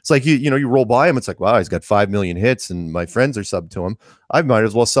 It's like, you roll by him. It's like, wow, he's got 5 million hits and my friends are subbed to him. I might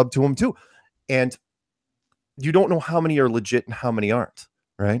as well sub to him too. And you don't know how many are legit and how many aren't,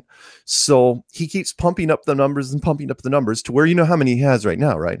 right? So he keeps pumping up the numbers to where, how many he has right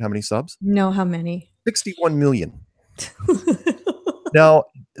now, right? How many subs? No, how many? 61 million. Now,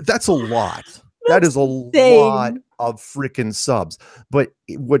 that's a lot. That is a lot of freaking subs. But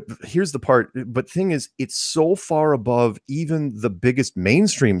here's the part. But thing is, it's so far above even the biggest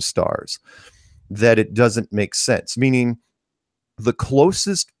mainstream stars that it doesn't make sense. Meaning, the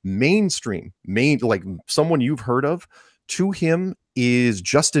closest mainstream, like someone you've heard of to him is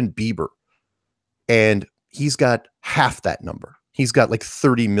Justin Bieber. And he's got half that number. He's got like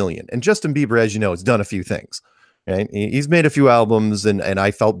 30 million. And Justin Bieber, as you know, has done a few things. Right? He's made a few albums, and I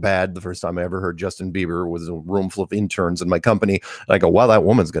felt bad the first time I ever heard Justin Bieber was a room full of interns in my company. And I go, wow, that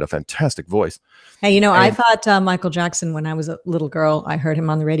woman's got a fantastic voice. Hey, and, I thought Michael Jackson when I was a little girl. I heard him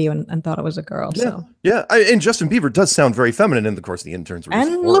on the radio and thought it was a girl. Yeah, so yeah. And Justin Bieber does sound very feminine, and of course the interns were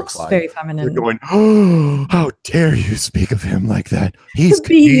and looks very feminine. They're going, oh, how dare you speak of him like that? He's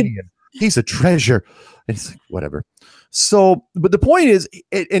Canadian. He's a treasure. And it's like, whatever. So, but the point is,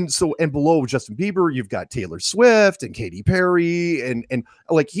 and below Justin Bieber, you've got Taylor Swift and Katy Perry, and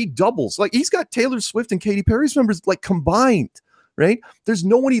like he doubles, like he's got Taylor Swift and Katy Perry's numbers like combined, right? There's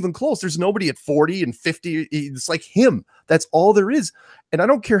no one even close. There's nobody at 40 and 50. It's like him. That's all there is. And I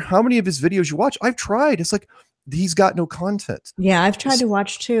don't care how many of his videos you watch. I've tried. It's like he's got no content. Yeah, I've tried to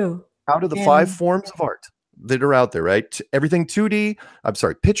watch too. Out of the 5 forms of art that are out there, right? Everything 2D, I'm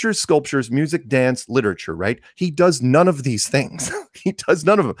sorry, pictures, sculptures, music, dance, literature, right? He does none of these things. He does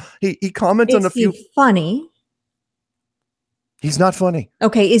none of them. He comments on a few. Funny? He's not funny.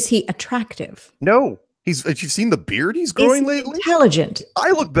 Okay, is he attractive? No. You've seen the beard he's growing lately? Intelligent.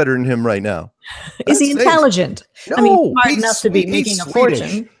 I look better than him right now. Is he intelligent? No, I mean, smart enough to be making a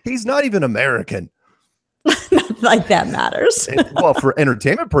fortune. He's not even American. Not like that matters. Well, for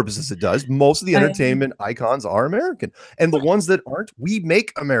entertainment purposes, it does. Most of the entertainment icons are American. And the ones that aren't, we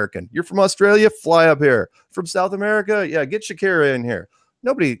make American. You're from Australia, fly up here. From South America, yeah, get Shakira in here.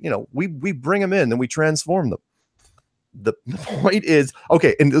 Nobody, we bring them in, then we transform them. The point is,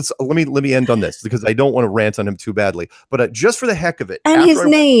 okay, and let me end on this because I don't want to rant on him too badly, but just for the heck of it. And his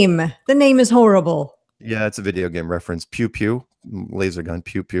name, the name is horrible. Yeah, it's a video game reference. Pew pew, laser gun,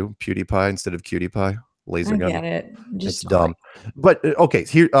 pew pew, PewDiePie instead of cutie pie. Laser gun. Get it. It's dumb. But okay,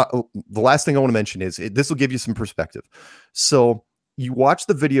 here the last thing I want to mention is this will give you some perspective. So you watch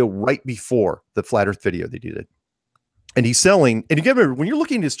the video right before the flat earth video that he did. And he's selling, and you get when you're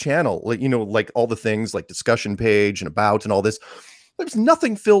looking at his channel, like like all the things like discussion page and about and all this, there's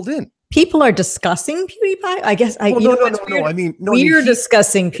nothing filled in. People are discussing PewDiePie. I guess no. I mean, we're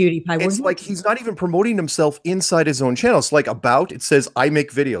discussing PewDiePie. It's like he's not even promoting himself inside his own channel. It's like about. It says I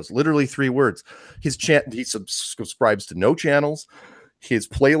make videos. Literally 3 words. His he subscribes to no channels. His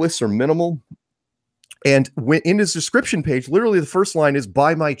playlists are minimal. And in his description page, literally the first line is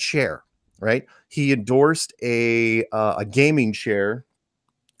 "Buy my chair." Right? He endorsed a gaming chair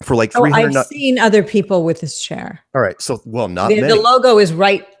for like $300. I've seen other people with this chair. All right, so not many. The logo is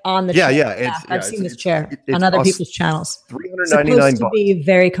right on the chair. Yeah. I've seen this chair on other people's channels. $399. Supposed to be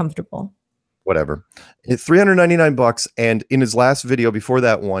very comfortable. Whatever. It's $399, and in his last video before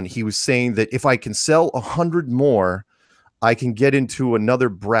that one, he was saying that if I can sell 100 more, I can get into another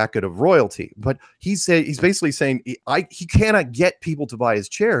bracket of royalty. But he's basically saying he cannot get people to buy his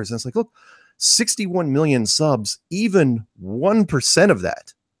chairs. And it's like, look, 61 million subs, even 1% of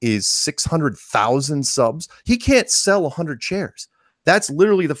that is 600,000 subs. He can't sell 100 chairs. That's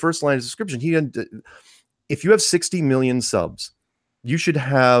literally the first line of description. If you have 60 million subs, you should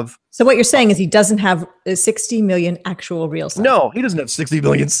have. So what you're saying is he doesn't have 60 million actual real subs. No, he doesn't have 60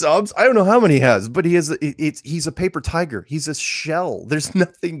 million subs. I don't know how many he has, but he has. He's a paper tiger. He's a shell. There's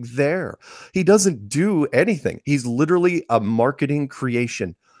nothing there. He doesn't do anything. He's literally a marketing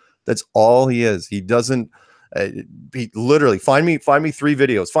creation. That's all he is. He doesn't. He literally find me 3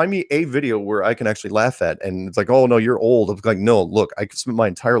 videos. Find me a video where I can actually laugh at, and it's like, oh no, you're old. I'm like, no, look, I spent my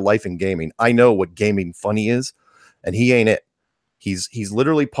entire life in gaming. I know what gaming funny is, and he ain't it. He's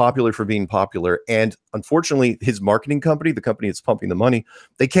literally popular for being popular, and unfortunately, his marketing company, the company that's pumping the money,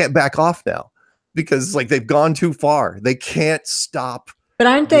 they can't back off now because like they've gone too far. They can't stop. But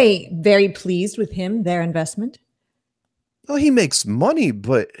aren't they very pleased with him? Their investment. Well, he makes money,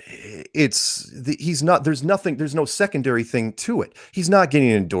 but he's not. There's no secondary thing to it. He's not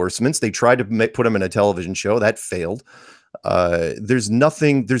getting endorsements. They tried to put him in a television show that failed. There's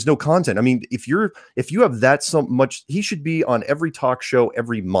nothing. There's no content. I mean, if you have that so much, he should be on every talk show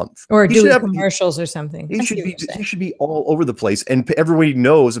every month, or doing commercials or something. He should be all over the place, and everybody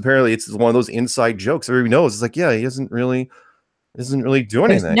knows. Apparently, it's one of those inside jokes. Everybody knows. It's like, yeah, he isn't really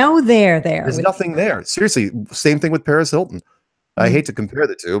doing anything. No, there. There's nothing there. Seriously, same thing with Paris Hilton. I hate to compare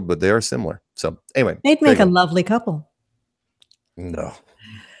the two, but they are similar. So anyway, they'd make a lovely couple. No,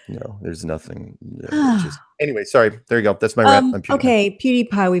 there's nothing. Anyway, sorry. There you go. That's my rap. Okay,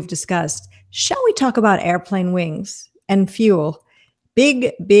 PewDiePie we've discussed. Shall we talk about airplane wings and fuel?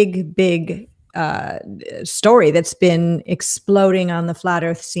 Big story that's been exploding on the flat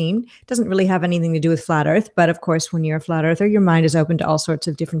earth scene. Doesn't really have anything to do with flat earth, but of course, when you're a flat earther, your mind is open to all sorts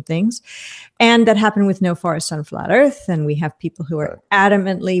of different things. And that happened with No Forest on Flat Earth. And we have people who are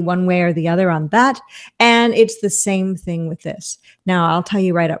adamantly one way or the other on that. And it's the same thing with this. Now, I'll tell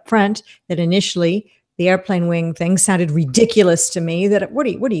you right up front that initially the airplane wing thing sounded ridiculous to me. That what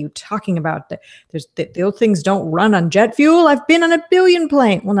are you talking about? Those things don't run on jet fuel. I've been on a billion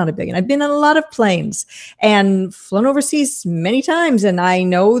planes. Well, not a billion. I've been on a lot of planes and flown overseas many times. And I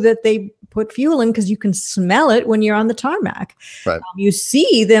know that they put fuel in because you can smell it when you're on the tarmac. Right. You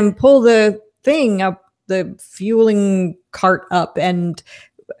see them pull the thing up, the fueling cart up,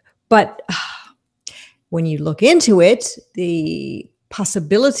 but when you look into it, the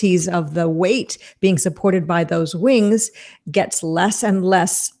possibilities of the weight being supported by those wings gets less and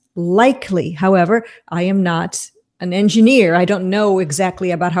less likely. However, I am not an engineer. I don't know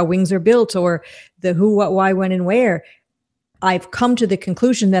exactly about how wings are built or the who, what, why, when, and where. I've come to the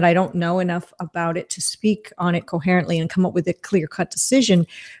conclusion that I don't know enough about it to speak on it coherently and come up with a clear-cut decision.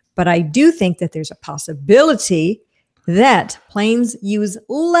 But I do think that there's a possibility that planes use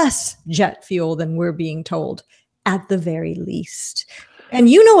less jet fuel than we're being told, at the very least. And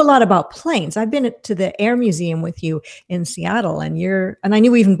you know a lot about planes. I've been to the Air Museum with you in Seattle, and I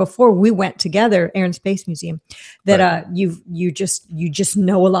knew even before we went together, Air and Space Museum, that right. You just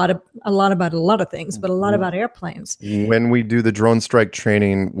know a lot about a lot of things, but a lot about airplanes. When we do the drone strike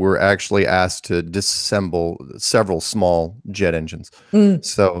training, we're actually asked to disassemble several small jet engines.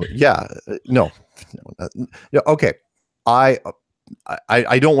 So yeah, no, okay. I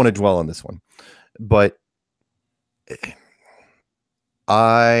don't want to dwell on this one, but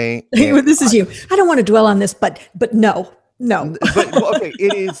this is you. I don't want to dwell on this, but no. But okay,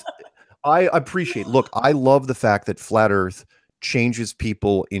 it is. I appreciate. Look, I love the fact that Flat Earth changes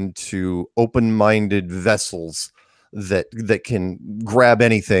people into open-minded vessels that can grab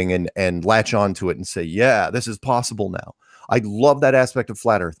anything and latch onto it and say, "Yeah, this is possible now." I love that aspect of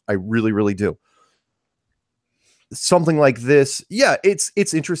Flat Earth. I really, really do. Something like this, yeah,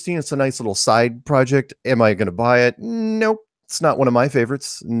 it's interesting. It's a nice little side project. Am I going to buy it? Nope. It's not one of my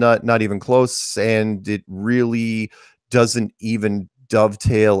favorites, not even close, and it really doesn't even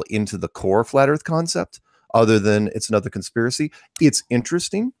dovetail into the core Flat Earth concept, other than it's another conspiracy. It's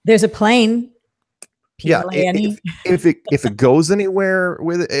interesting. There's a plane. Yeah, if it goes anywhere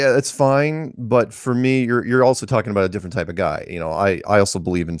with it, it's fine. But for me, you're also talking about a different type of guy. You know, I also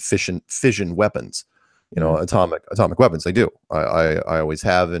believe in fission weapons. You know, atomic weapons. I do. I always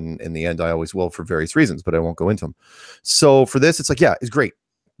have, and in the end, I always will for various reasons, but I won't go into them. So for this, it's like, yeah, it's great,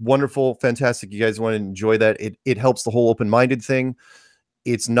 wonderful, fantastic. You guys want to enjoy that. It helps the whole open-minded thing.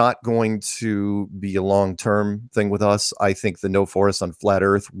 It's not going to be a long-term thing with us. I think the No Forest on Flat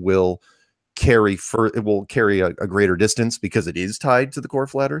Earth will carry a greater distance because it is tied to the core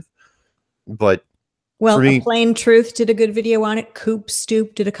Flat Earth. But well, Plain Truth did a good video on it. Coop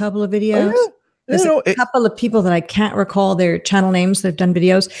Stoop did a couple of videos. Oh, yeah. There's a couple of people that I can't recall their channel names. They've done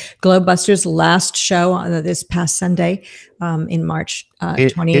videos. Globebusters' last show this past Sunday in March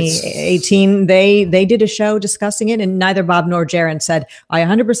 2018, they did a show discussing it, and neither Bob nor Jaron said, I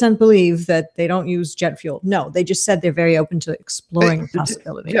 100% believe that they don't use jet fuel. No, they just said they're very open to exploring the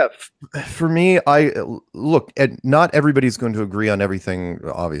possibility. Yeah, for me, not everybody's going to agree on everything,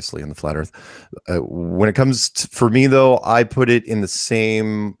 obviously, in the Flat Earth. When it comes for me, though, I put it in the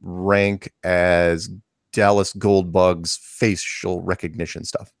same rank as Dallas Goldbug's facial recognition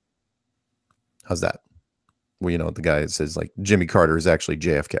stuff. How's that? Well, you know, the guy that says like Jimmy Carter is actually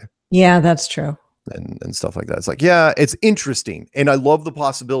JFK. Yeah, that's true. And stuff like that. It's like, yeah, it's interesting. And I love the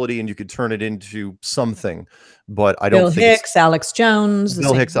possibility, and you could turn it into something, but I don't think Bill Hicks, Alex Jones,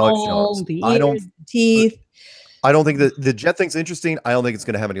 Alex Jones. The ears, the teeth. I don't think that the jet thing's interesting. I don't think it's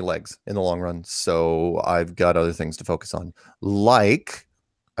going to have any legs in the long run. So I've got other things to focus on. Like,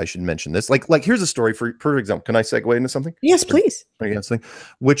 I should mention this. Like here's a story for example. Can I segue into something? Yes, please.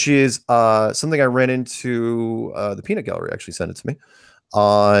 Which is something I ran into. The Peanut Gallery actually sent it to me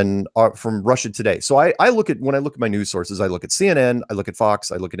on from Russia Today. So when I look at my news sources, I look at CNN, I look at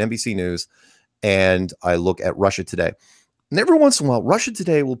Fox, I look at NBC News, and I look at Russia Today. And every once in a while, Russia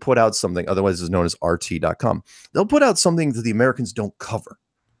Today will put out something, otherwise is known as RT.com. They'll put out something that the Americans don't cover,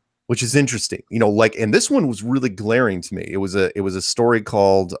 which is interesting. You know, like, and this one was really glaring to me. It was a story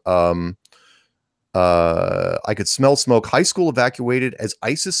called I Could Smell Smoke. High school evacuated as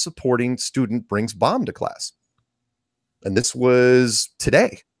ISIS supporting student brings bomb to class. And this was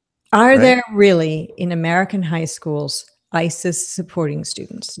today. Are there really in American high schools ISIS supporting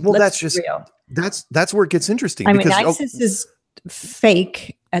students? Well, that's just real. That's where it gets interesting. I mean, ISIS is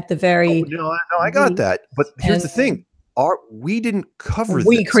fake at the very. No, I got that. But here's the thing: we didn't cover.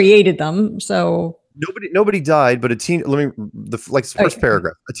 We created them, so nobody died. But first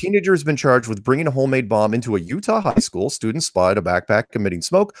paragraph: a teenager has been charged with bringing a homemade bomb into a Utah high school. Students spotted a backpack emitting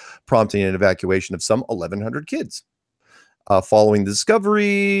smoke, prompting an evacuation of some 1,100 kids. Following the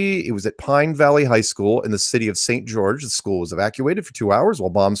discovery, it was at Pine Valley High School in the city of St. George. The school was evacuated for 2 hours while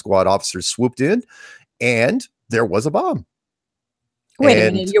bomb squad officers swooped in, and there was a bomb. Wait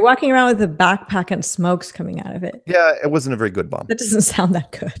a minute, you're walking around with a backpack and smoke's coming out of it. Yeah, it wasn't a very good bomb. That doesn't sound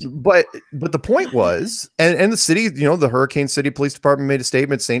that good. But the point was, and the city, the Hurricane City Police Department made a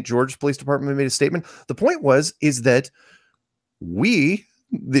statement, St. George Police Department made a statement. The point is that we,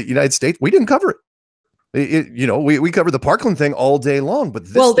 the United States, we didn't cover it. We covered the Parkland thing all day long, but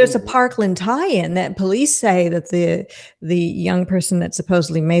there's a Parkland tie-in that police say that the young person that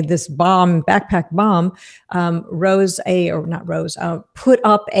supposedly made this backpack bomb, put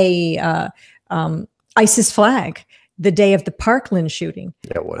up a ISIS flag the day of the Parkland shooting.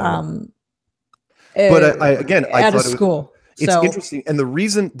 Yeah, whatever. But I at a school. It's interesting, and the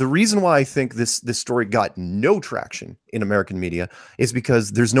reason why I think this story got no traction in American media is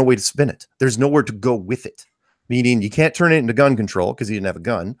because there's no way to spin it. There's nowhere to go with it. Meaning, you can't turn it into gun control because he didn't have a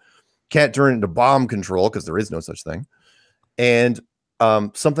gun. Can't turn it into bomb control because there is no such thing. And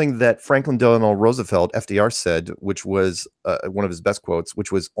something that Franklin Delano Roosevelt, FDR, said, which was one of his best quotes,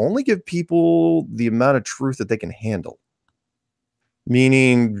 which was, "Only give people the amount of truth that they can handle."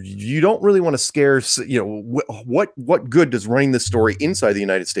 Meaning, you don't really want to scare, what good does running this story inside the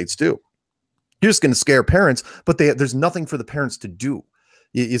United States do? You're just going to scare parents, but there's nothing for the parents to do.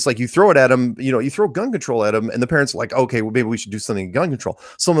 It's like you throw it at them, you throw gun control at them, and the parents are like, okay, well, maybe we should do something in gun control.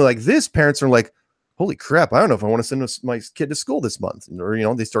 Something like this, parents are like, holy crap, I don't know if I want to send my kid to school this month. Or,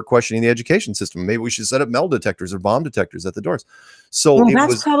 they start questioning the education system. Maybe we should set up metal detectors or bomb detectors at the doors. So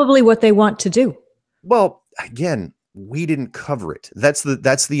that's probably what they want to do. Well, again, we didn't cover it. That's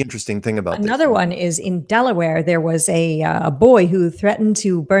the interesting thing about Another one is in Delaware. There was a boy who threatened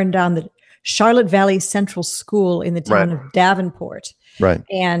to burn down the Charlotte Valley Central School in the town of Davenport. Right.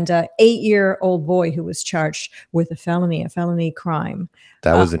 And 8-year-old boy who was charged with a felony crime.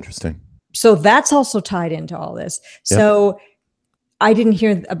 That was interesting. So that's also tied into all this. Yep. So I didn't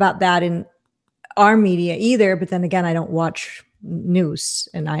hear about that in our media either. But then again, I don't watch news,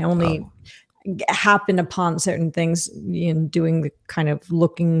 and I only happen upon certain things in doing the kind of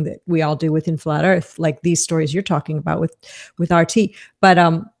looking that we all do within Flat Earth, like these stories you're talking about with RT. But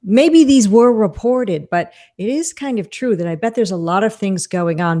maybe these were reported, but it is kind of true that I bet there's a lot of things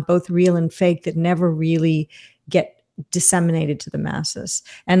going on, both real and fake, that never really get disseminated to the masses.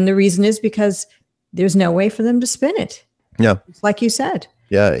 And the reason is because there's no way for them to spin it. Yeah. It's like you said.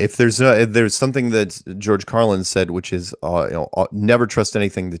 Yeah, if there's something that George Carlin said, which is never trust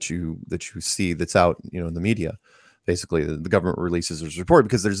anything that you see that's out in the media. Basically, the government releases its report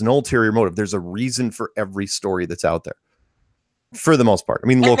because there's an ulterior motive. There's a reason for every story that's out there, for the most part. I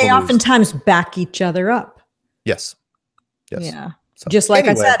mean, and they oftentimes back each other up. Yes. Yeah. So, just like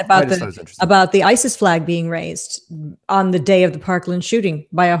I said about the ISIS flag being raised on the day of the Parkland shooting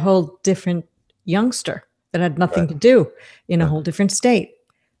by a whole different youngster that had nothing to do in a whole different state.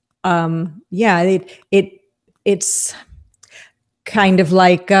 It's kind of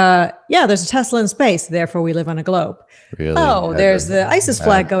like, there's a Tesla in space, therefore we live on a globe. Really? Oh, there's the ISIS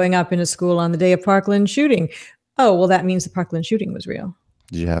flag going up in a school on the day of Parkland shooting. Oh, well, that means the Parkland shooting was real.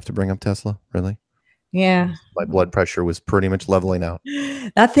 Did you have to bring up Tesla? Really? Yeah. My blood pressure was pretty much leveling out.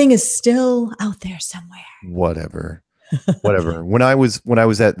 That thing is still out there somewhere. Whatever. When I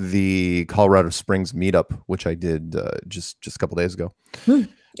was at the Colorado Springs meetup, which I did just a couple days ago.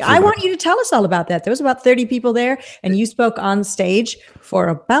 I want you to tell us all about that. There was about 30 people there, and you spoke on stage for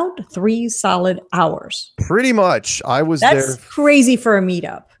about 3 solid hours. Pretty much. That's crazy for a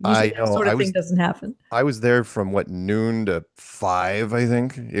meetup. Usually I know. That sort of thing doesn't happen. I was there from noon to 5, I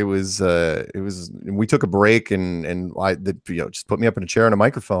think. It was we took a break and I just put me up in a chair and a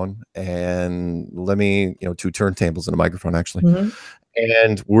microphone and let me, 2 turntables and a microphone actually. Mm-hmm.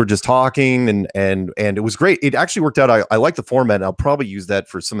 And we're just talking and it was great. It actually worked out. I like the format, and I'll probably use that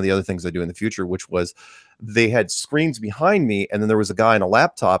for some of the other things I do in the future, which was they had screens behind me, and then there was a guy on a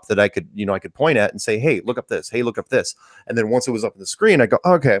laptop that I could point at and say, hey, look up this. Hey, look up this. And then once it was up on the screen, I go,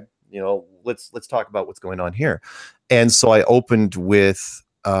 okay, let's talk about what's going on here. And so I opened with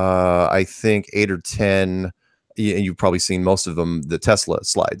I think 8 or 10. And you've probably seen most of them, the Tesla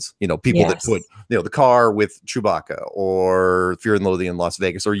slides, people that put, the car with Chewbacca or Fear and Loathing in Las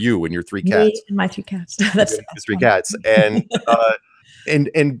Vegas, or you and your 3 cats. Me and my 3 cats. That's 3 cats. And,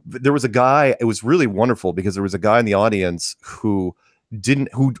 and there was a guy, it was really wonderful because there was a guy in the audience who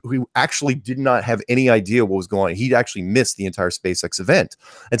actually did not have any idea what was going on. He'd actually missed the entire SpaceX event.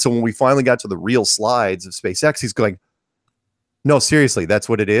 And so when we finally got to the real slides of SpaceX, he's going, No, seriously, that's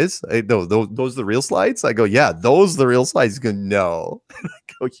what it is. No, those are the real slides. I go, yeah, those are the real slides. You go, no. I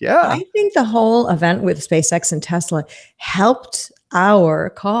go, yeah. I think the whole event with SpaceX and Tesla helped our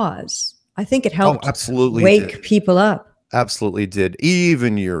cause. I think it helped absolutely wake people up. Absolutely did.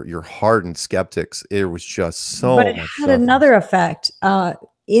 Even your hardened skeptics, it was just so but it much had suffering. another effect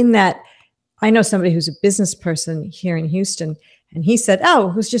in that I know somebody who's a business person here in Houston, and he said, oh,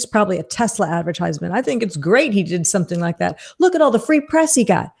 it was just probably a Tesla advertisement. I think it's great he did something like that. Look at all the free press he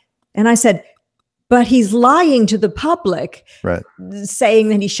got. And I said, but he's lying to the public, right, saying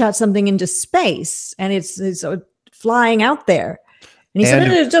that he shot something into space and it's flying out there. And he said,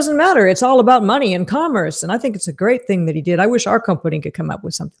 it doesn't matter. It's all about money and commerce. And I think it's a great thing that he did. I wish our company could come up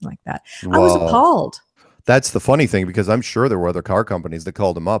with something like that. I was appalled. That's the funny thing, because I'm sure there were other car companies that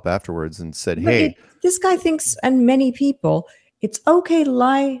called him up afterwards and said, hey, this guy thinks, and many people, it's okay to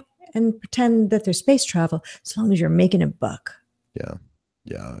lie and pretend that there's space travel as long as you're making a buck. Yeah.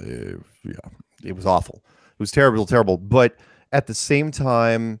 It was awful. It was terrible. But at the same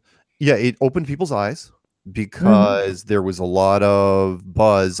time, yeah, it opened people's eyes, because there was a lot of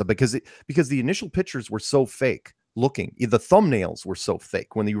buzz, because the initial pictures were so fake looking. The thumbnails were so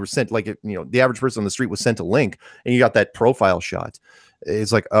fake when you were sent, like, the average person on the street was sent a link and you got that profile shot.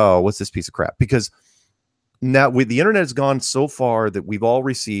 It's like, oh, what's this piece of crap? Because now the internet has gone so far that we've all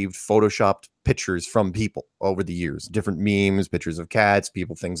received photoshopped pictures from people over the years, different memes, pictures of cats,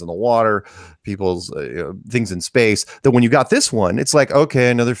 people, things in the water, people's things in space, that when you got this one, it's like,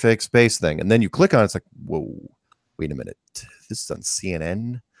 okay, another fake space thing. And then you click on it, it's like, whoa, wait a minute. This is on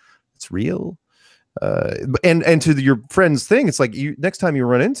CNN. It's real. And to your friend's thing, it's like, next time you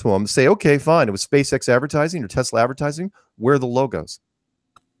run into them, say, okay, fine, it was SpaceX advertising or Tesla advertising. Where are the logos?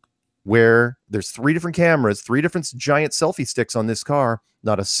 Where there's 3 different cameras, 3 different giant selfie sticks on this car,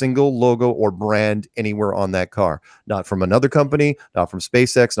 not a single logo or brand anywhere on that car. Not from another company, not from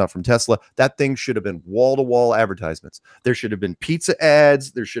SpaceX, not from Tesla. That thing should have been wall-to-wall advertisements. There should have been pizza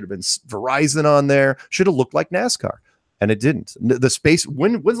ads. There should have been Verizon on there. Should have looked like NASCAR. And it didn't. The space,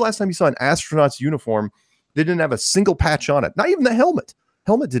 when's the last time you saw an astronaut's uniform? They didn't have a single patch on it. Not even the helmet.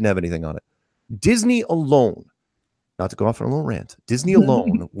 Helmet didn't have anything on it. Disney alone, not to go off on a little rant, Disney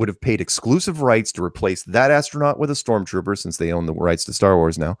alone would have paid exclusive rights to replace that astronaut with a stormtrooper, since they own the rights to Star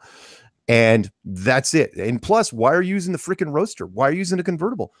Wars now. And that's it. And plus, why are you using the freaking Roadster? Why are you using a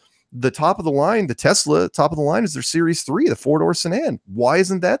convertible? The top of the line, the Tesla top of the line, is their Series 3, the 4-door sedan. Why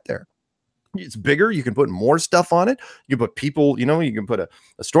isn't that there? It's bigger. You can put more stuff on it. You can put people, you can put a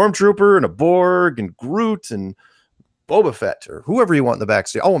stormtrooper and a Borg and Groot and Boba Fett or whoever you want in the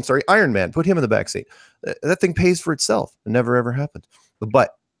backseat. Oh, I'm sorry, Iron Man. Put him in the backseat. That thing pays for itself. It never ever happened.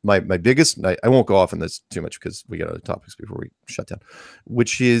 But my biggest, I won't go off on this too much because we got other topics before we shut down,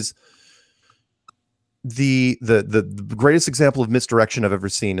 which is the greatest example of misdirection I've ever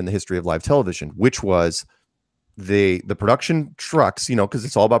seen in the history of live television, which was the production trucks, because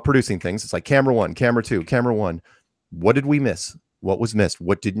it's all about producing things. It's like camera 1, camera 2, camera 1. What did we miss? What was missed?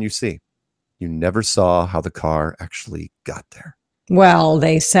 What didn't you see? You never saw how the car actually got there. Well,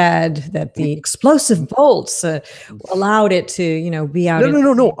 they said that the explosive bolts allowed it to, be out.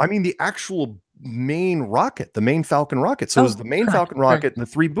 No. I mean, the actual main rocket, the main Falcon rocket. So it was the main Falcon rocket and the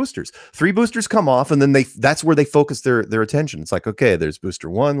 3 boosters. 3 boosters come off, and then that's where they focus their attention. It's like, okay, there's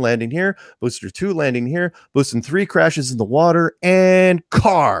booster 1 landing here, booster 2 landing here, booster 3 crashes in the water, and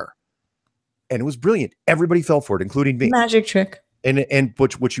car. And it was brilliant. Everybody fell for it, including me. Magic trick. And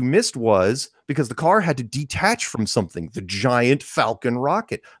what you missed was, because the car had to detach from something, the giant Falcon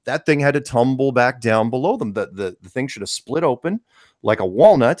rocket. That thing had to tumble back down below them. The thing should have split open like a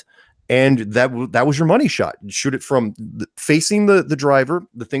walnut, and that was your money shot. Shoot it from facing the driver.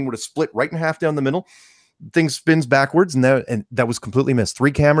 The thing would have split right in half down the middle. The thing spins backwards, and that was completely missed.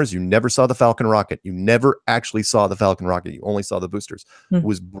 3 cameras. You never saw the Falcon rocket. You never actually saw the Falcon rocket. You only saw the boosters. It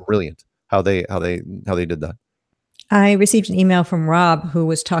was brilliant how they did that. I received an email from Rob, who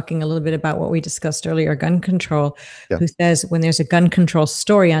was talking a little bit about what we discussed earlier, gun control, who says, when there's a gun control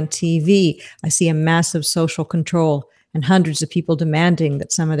story on TV, I see a massive social control and hundreds of people demanding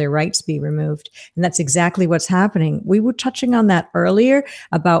that some of their rights be removed. And that's exactly what's happening. We were touching on that earlier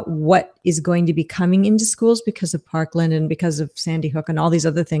about what is going to be coming into schools because of Parkland and because of Sandy Hook and all these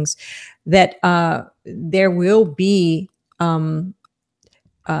other things, that there will be metal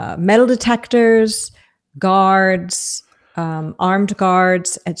detectors, guards, armed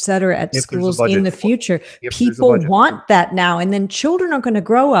guards, etc., at schools in the future. People want that now. And then children are going to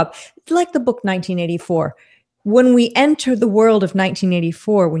grow up like the book 1984. When we enter the world of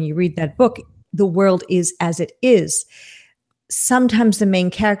 1984, when you read that book, the world is as it is. Sometimes the main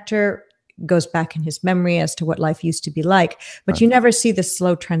character goes back in his memory as to what life used to be like. But you never see the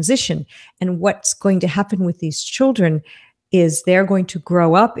slow transition. And what's going to happen with these children is they're going to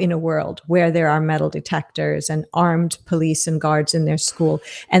grow up in a world where there are metal detectors and armed police and guards in their school.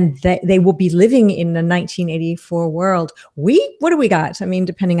 And they will be living in the 1984 world. What do we got? I mean,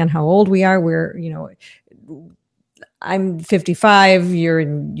 depending on how old we are, I'm 55, you're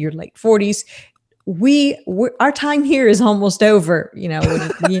in your late 40s. Our time here is almost over,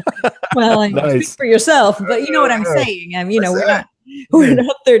 well, Nice. speak for yourself, but you know what I'm saying. We're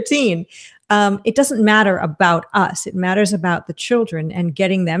not 13. It doesn't matter about us. It matters about the children and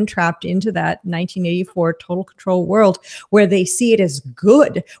getting them trapped into that 1984 total control world where they see it as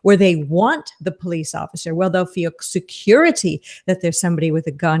good, where they want the police officer, where they'll feel security that there's somebody with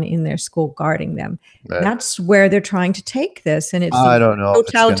a gun in their school guarding them. Right. That's where they're trying to take this. And it's I don't know,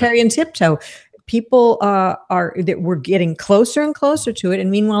 totalitarian tiptoe. People we're getting closer and closer to it. And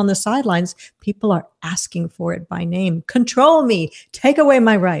meanwhile, on the sidelines, people are asking for it by name. Control me. Take away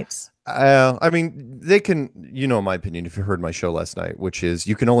my rights. I mean, they can, my opinion, if you heard my show last night, which is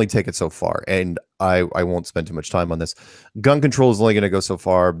you can only take it so far. And I won't spend too much time on this. Gun control is only going to go so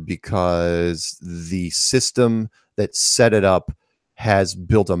far because the system that set it up has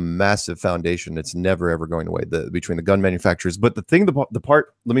built a massive foundation that's never, ever going away between the gun manufacturers. But the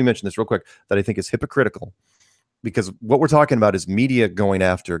part, let me mention this real quick, that I think is hypocritical, because what we're talking about is media going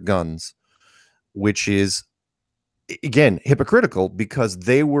after guns, which is, again, hypocritical because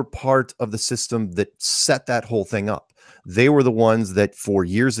they were part of the system that set that whole thing up. They were the ones that for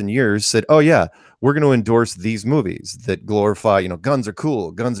years and years said, oh yeah, we're going to endorse these movies that glorify, guns are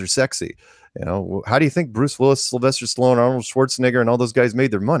cool, guns are sexy. How do you think Bruce Willis, Sylvester Stallone, Arnold Schwarzenegger, and all those guys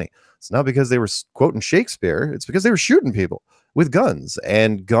made their money? It's not because they were quoting Shakespeare. It's because they were shooting people with guns,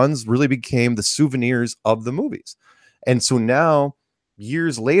 and guns really became the souvenirs of the movies. And so now,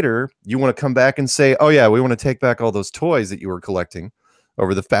 years later, you want to come back and say, oh yeah, we want to take back all those toys that you were collecting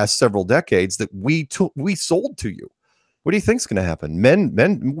over the past several decades that we sold to you. What do you think's going to happen?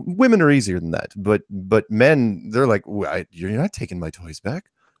 Women are easier than that, but men, they're like, you're not taking my toys back.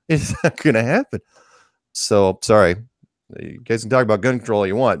 It's not going to happen. So sorry, you guys can talk about gun control all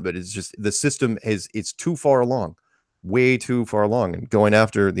you want, but it's just the system it's too far along, way too far along, and going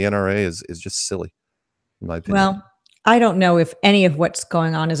after the NRA is just silly, in my opinion. Well, I don't know if any of what's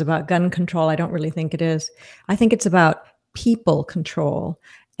going on is about gun control. I don't really think it is. I think it's about people control.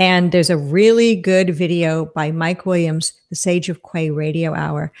 And there's a really good video by Mike Williams, The Sage of Quay Radio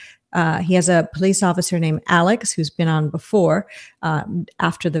Hour. He has a police officer named Alex, who's been on before,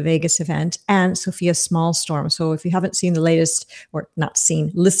 after the Vegas event, and Sophia Smallstorm. So if you haven't seen the latest, or not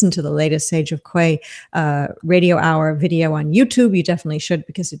seen, listen to the latest Sage of Quay Radio Hour video on YouTube, you definitely should,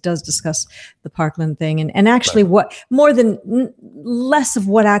 because it does discuss the Parkland thing. And actually less of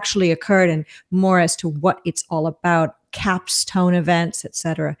what actually occurred and more as to what it's all about, capstone events,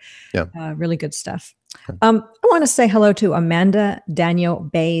 etc. Yeah. Really good stuff. I want to say hello to Amanda Daniel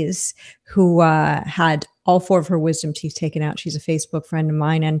Bays, who had all 4 of her wisdom teeth taken out. She's a Facebook friend of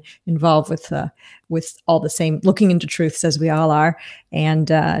mine and involved with all the same looking into truths as we all are. And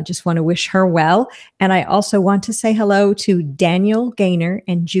just want to wish her well. And I also want to say hello to Daniel Gaynor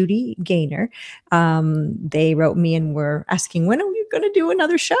and Judy Gaynor. They wrote me and were asking, when are we going to do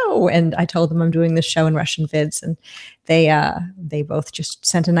another show? And I told them I'm doing this show in Russian vids. And they both just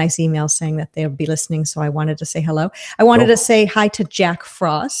sent a nice email saying that they'll be listening. So I wanted to say hello. I wanted to say hi to Jack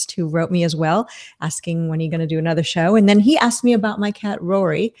Frost, who wrote me as well, asking when are you going to do another show. And then he asked me about my cat,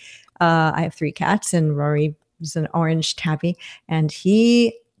 Rory. I have 3 cats, and Rory is an orange tabby. And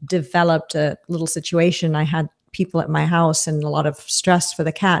he developed a little situation. I had people at my house and a lot of stress for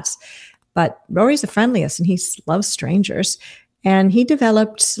the cats. But Rory's the friendliest, and he loves strangers. And he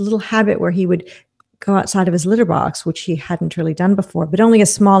developed a little habit where he would go outside of his litter box, which he hadn't really done before, but only a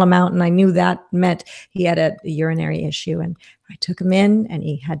small amount. And I knew that meant he had a urinary issue. And I took him in, and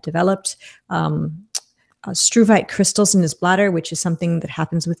he had developed struvite crystals in his bladder, which is something that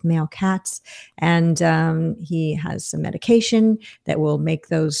happens with male cats. And he has some medication that will make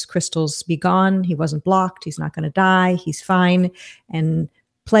those crystals be gone. He wasn't blocked. He's not going to die. He's fine. And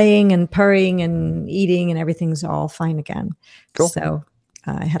playing and purring and eating and everything's all fine again. Cool. So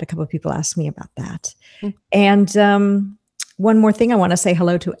I had a couple of people ask me about that. And one more thing, I want to say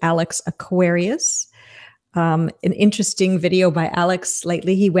hello to Alex Aquarius. An interesting video by Alex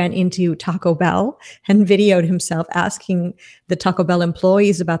lately. He went into Taco Bell and videoed himself asking the Taco Bell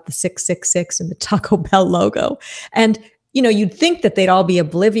employees about the 666 and the Taco Bell logo. And, you'd think that they'd all be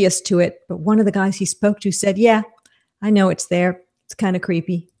oblivious to it. But one of the guys he spoke to said, yeah, I know it's there. It's kind of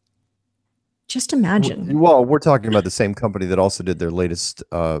creepy. Just imagine. Well, we're talking about the same company that also did their latest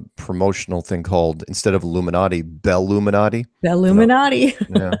promotional thing called, instead of Illuminati, Belluminati. Belluminati.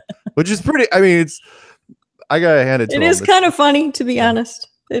 Yeah, which is pretty. I mean, I gotta hand it to It them. is kind of funny, to be honest.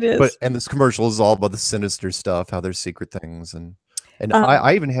 It is. And this commercial is all about the sinister stuff, how there's secret things, and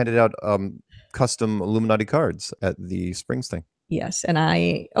I even handed out custom Illuminati cards at the Springs thing. Yes, and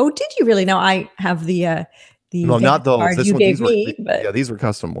did you really? No, I have the no, not those. card you gave me, but yeah, these were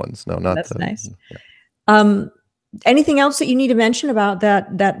custom ones. No, not that's nice. Yeah. Anything else that you need to mention about that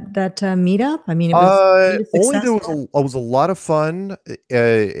meetup? I mean, it was only there was a lot of fun.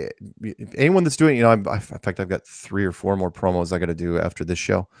 Anyone that's doing, in fact, I've got 3 or 4 more promos I got to do after this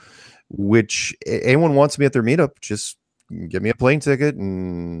show. Which anyone wants me at their meetup, just give me a plane ticket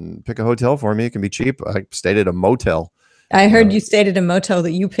and pick a hotel for me. It can be cheap. I stayed at a motel. I heard you stayed at a motel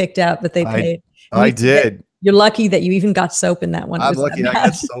that you picked out that they paid. I did. You're lucky that you even got soap in that one. I'm lucky I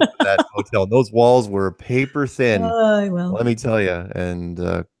got soap in that hotel. Those walls were paper thin. Well, let me tell you.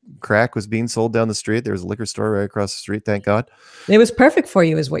 And crack was being sold down the street. There was a liquor store right across the street. Thank God. It was perfect for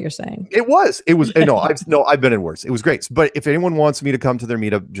you, is what you're saying. It was. I've been in worse. It was great. But if anyone wants me to come to their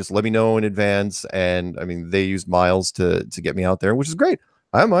meetup, just let me know in advance. And I mean, they used miles to get me out there, which is great.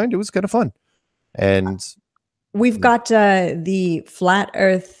 I don't mind. It was kind of fun. And we've got the Flat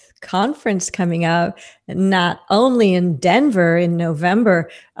Earth conference coming up, not only in Denver in November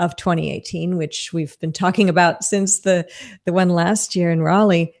of 2018, which we've been talking about since the one last year in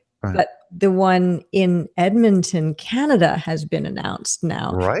Raleigh, right. But the one in Edmonton, Canada has been announced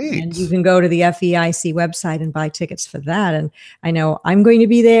now. Right. And you can go to the FEIC website and buy tickets for that. And I know I'm going to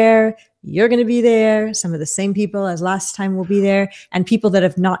be there. You're going to be there. Some of the same people as last time will be there, and people that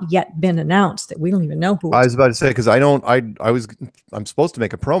have not yet been announced that we don't even know who. I was about to say, because I'm supposed to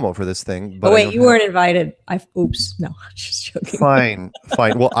make a promo for this thing, but wait, you weren't invited. Oops, no, just joking. Fine.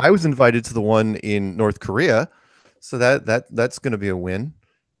 Well, I was invited to the one in North Korea, so that's going to be a win.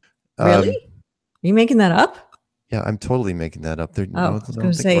 Really? Are you making that up? Yeah, I'm totally making that up. I was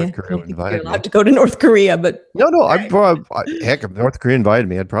going to say, North Korea would invite you're allowed to go to North Korea, but no. Heck, if North Korea invited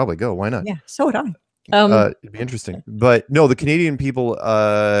me, I'd probably go. Why not? Yeah, so would I. It'd be interesting, but no, the Canadian people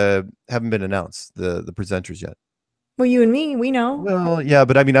haven't been announced. The presenters yet. Well, you and me, we know. Well, yeah,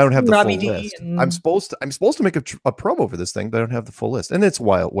 but I mean, I don't have the Robbie full D list. I'm supposed to make a promo for this thing, but I don't have the full list, and it's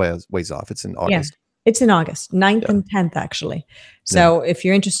ways off. It's in August. Yeah. It's in August, 9th and 10th, actually. So if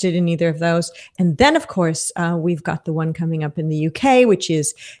you're interested in either of those. And then, of course, we've got the one coming up in the UK, which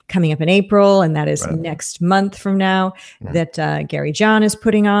is coming up in April. And that is next month from now that Gary John is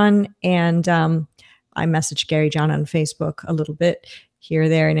putting on. And I messaged Gary John on Facebook a little bit here,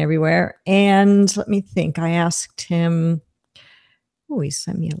 there, and everywhere. And let me think. I asked him. Oh, he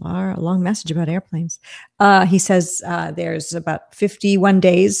sent me a long message about airplanes. He says there's about 51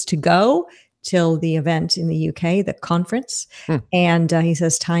 days to go till the event in the UK, the conference. And he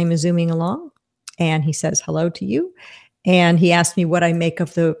says, time is zooming along. And he says, hello to you. And he asked me what I make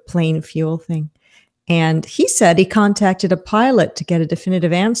of the plane fuel thing. And he said he contacted a pilot to get a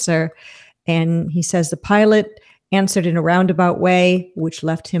definitive answer. And he says the pilot answered in a roundabout way, which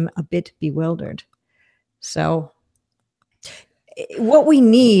left him a bit bewildered. So what we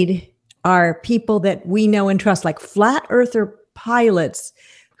need are people that we know and trust, like flat earther pilots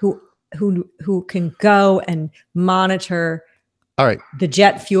who can go and monitor the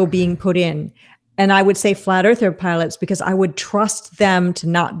jet fuel being put in. And I would say flat earther pilots, because I would trust them to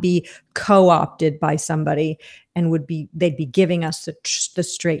not be co-opted by somebody, and they'd be giving us the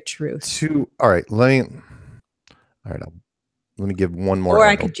straight truth. Let me give one more. Or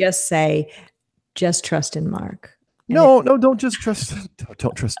I could just say, just trust in Mark. No, don't just trust.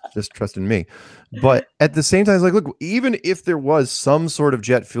 Don't just trust in me. But at the same time, it's like, look, even if there was some sort of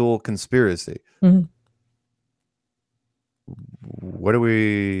jet fuel conspiracy, what do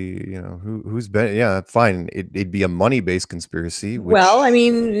we? Who's been? Yeah, fine. It'd be a money-based conspiracy. Well, I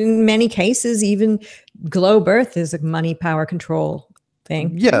mean, in many cases, even globe Earth is a money power control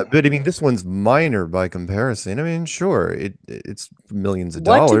thing. Yeah, but I mean, this one's minor by comparison. I mean, sure, it's millions of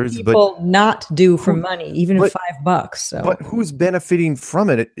dollars. What do people not do for money, even $5? So. But who's benefiting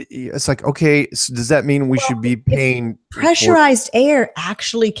from it? It's like, okay, so does that mean we should be paying? Pressurized air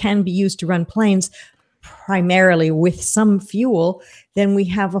actually can be used to run planes primarily with some fuel. Then we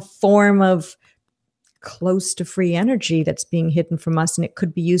have a form of close to free energy that's being hidden from us, and it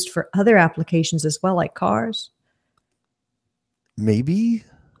could be used for other applications as well, like cars. Maybe.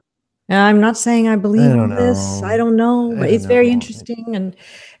 I'm not saying I believe in this. I don't know, but it's very interesting, and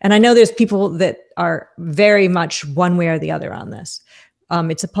I know there's people that are very much one way or the other on this.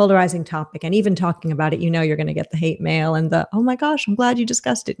 It's a polarizing topic, and even talking about it, you're going to get the hate mail and the, oh my gosh, I'm glad you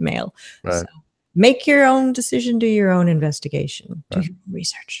discussed it mail. Right. So make your own decision, do your own investigation, do your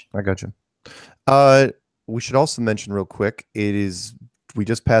research. I got you. We should also mention real quick, we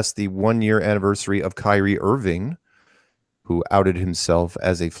just passed the 1-year anniversary of Kyrie Irving, who outed himself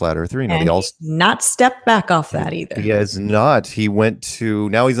as a flat earther. And he's not stepped back off that either. He has not. He went to,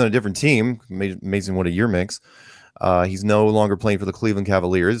 now he's on a different team. Amazing what a year makes. He's no longer playing for the Cleveland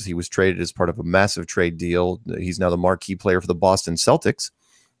Cavaliers. He was traded as part of a massive trade deal. He's now the marquee player for the Boston Celtics,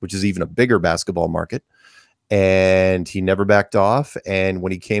 which is even a bigger basketball market. And he never backed off. And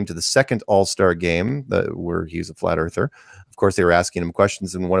when he came to the second All-Star game, where he's a flat earther, of course, they were asking him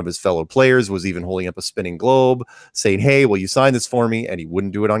questions, and one of his fellow players was even holding up a spinning globe saying, hey, will you sign this for me? And he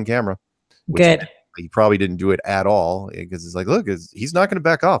wouldn't do it on camera. Good. He probably didn't do it at all, because it's like, look, he's not going to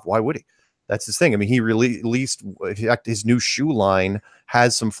back off. Why would he? That's his thing. I mean, he released his new shoe line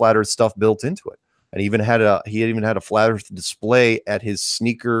has some flat earth stuff built into it. And he even had a flat earth display at his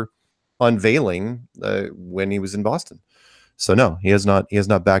sneaker unveiling when he was in Boston. So no, he has not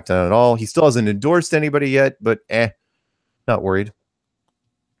backed down at all. He still hasn't endorsed anybody yet, but not worried.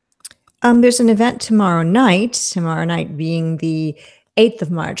 There's an event tomorrow night being the 8th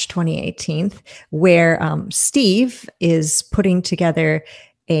of March 2018, where Steve is putting together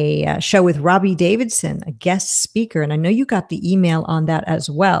a show with Robbie Davidson, a guest speaker. And I know you got the email on that as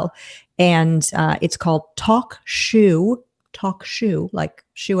well. And it's called Talk Shoe, like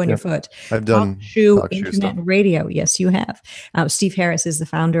shoe on your foot. I've done Talk Shoe Internet Radio. Yes, you have. Steve Harris is the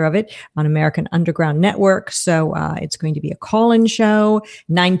founder of it on American Underground Network. So it's going to be a call-in show,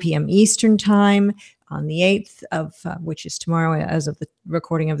 9 p.m. Eastern time on the 8th of, which is tomorrow as of the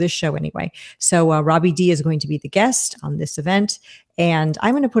recording of this show anyway. So Robbie D is going to be the guest on this event. And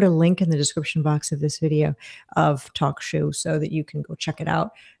I'm going to put a link in the description box of this video of Talk Shoe so that you can go check it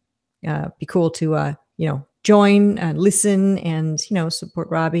out. Be cool to, join and listen and, support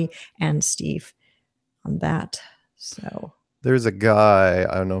Robbie and Steve on that. So there's a guy,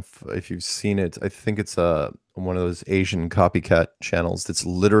 I don't know if you've seen it. I think it's one of those Asian copycat channels that's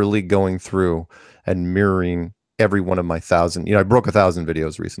literally going through and mirroring every one of my 1,000. I broke 1,000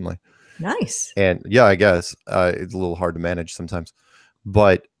 videos recently. Nice. And yeah, I guess it's a little hard to manage sometimes,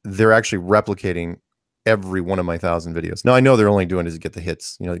 but they're actually replicating every one of my 1,000 videos. Now I know they're only doing is get the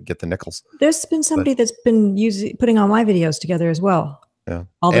hits, get the nickels. There's been somebody that's been putting all my videos together as well. Yeah.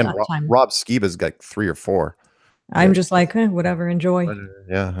 All the time. Rob Skiba's got 3 or 4. I'm just like, whatever, enjoy.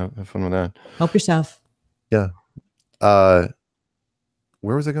 Yeah, have fun with that. Help yourself. Yeah. Where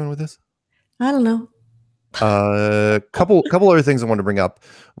was I going with this? I don't know. Couple other things I wanted to bring up.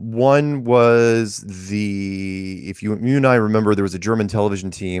 One was if you and I remember, there was a German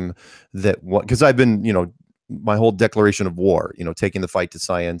television team that, because I've been, my whole declaration of war, taking the fight to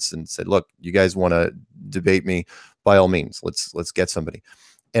science and said, look, you guys want to debate me, by all means, let's get somebody.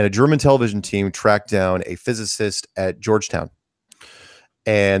 And a German television team tracked down a physicist at Georgetown.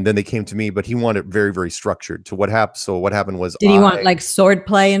 And then they came to me, but he wanted it very, very structured. So what happened was, did he want like sword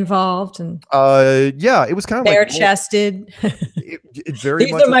play involved? And yeah, it was kind of bare chested. It very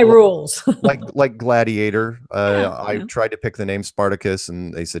These much are my rules. like Gladiator. I tried to pick the name Spartacus,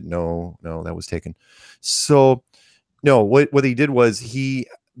 and they said no, that was taken. So no, what he did was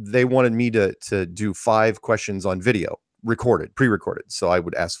they wanted me to do 5 questions on video. Pre-recorded. So I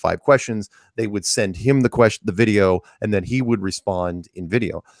would ask 5 questions. They would send him the video, and then he would respond in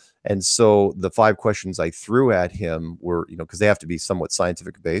video. And so the 5 questions I threw at him were, because they have to be somewhat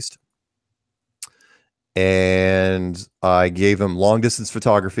scientific based. And I gave him long distance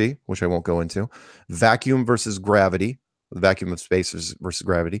photography, which I won't go into, vacuum versus gravity, the vacuum of space versus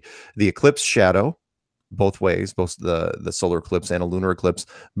gravity, the eclipse shadow, both ways, both the solar eclipse and a lunar eclipse,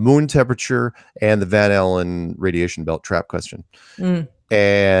 moon temperature, and the Van Allen radiation belt trap question.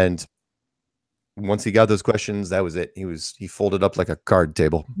 And once he got those questions, that was it. He folded up like a card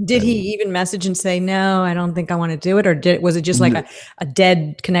table. Did he even message and say, no, I don't think I want to do it? Or was it just like a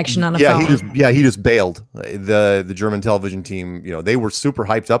dead connection on a phone? He just bailed. The German television team, they were super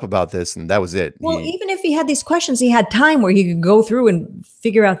hyped up about this, and that was it. Well, even if he had these questions, he had time where he could go through and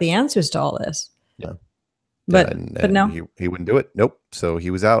figure out the answers to all this. Yeah. But no, he wouldn't do it. Nope. So he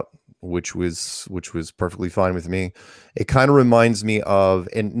was out, which was perfectly fine with me. It kind of reminds me of,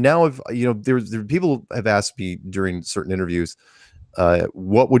 and now there people have asked me during certain interviews,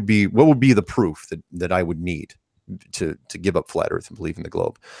 what would be the proof that I would need to give up flat Earth and believe in the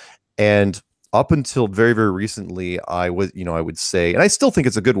globe. And up until very, very recently, I would say, and I still think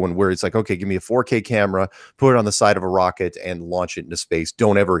it's a good one, where it's like, okay, give me a 4K camera, put it on the side of a rocket and launch it into space.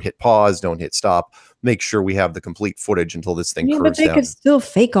 Don't ever hit pause. Don't hit stop. Make sure we have the complete footage until this thing curves but they down. could still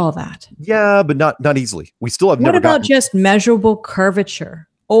fake all that. Yeah, but not easily. We still have What never about gotten just measurable curvature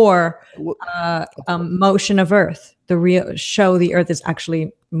or motion of Earth? Show the Earth is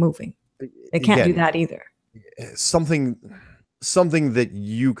actually moving. They can't do that either. Something that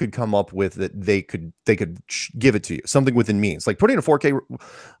you could come up with that they could give it to you, something within means, like putting a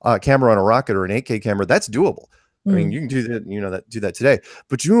 4K camera on a rocket or an 8K camera. That's doable. I mean, you can do that, do that today.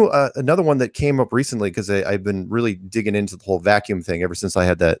 But another one that came up recently, because I've been really digging into the whole vacuum thing ever since I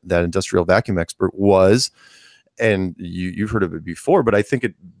had that industrial vacuum expert, was, and you've heard of it before, but I think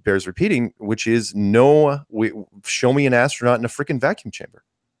it bears repeating, which is show me an astronaut in a freaking vacuum chamber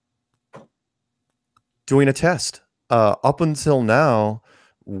doing a test. Up until now,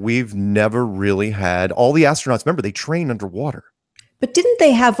 we've never really had all the astronauts. Remember, they train underwater. But didn't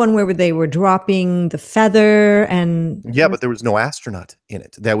they have one where they were dropping the feather and? Yeah, but there was no astronaut in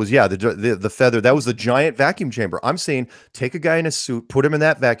it. That was the feather. That was the giant vacuum chamber. I'm saying take a guy in a suit, put him in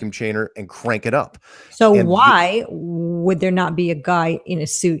that vacuum chamber, and crank it up. So why would there not be a guy in a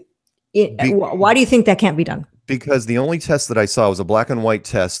suit? Why do you think that can't be done? Because the only test that I saw was a black and white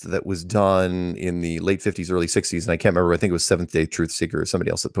test that was done in the late 50s, early 60s. And I can't remember. I think it was Seventh Day Truth Seeker or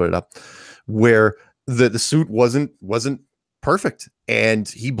somebody else that put it up, where the suit wasn't perfect. And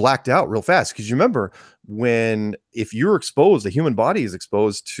he blacked out real fast. Because you remember, if you're exposed, the human body is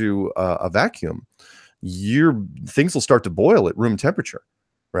exposed to a vacuum, things will start to boil at room temperature.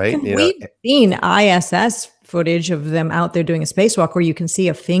 Right. We've seen ISS footage of them out there doing a spacewalk where you can see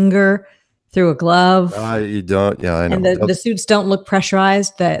a finger through a glove. You don't. Yeah, I know. And the suits don't look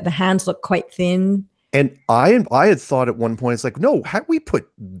pressurized. The hands look quite thin. And I had thought at one point, it's like, no, have we put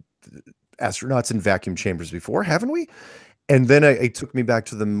astronauts in vacuum chambers before? Haven't we? And then it took me back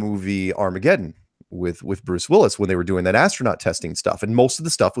to the movie Armageddon with Bruce Willis, when they were doing that astronaut testing stuff. And most of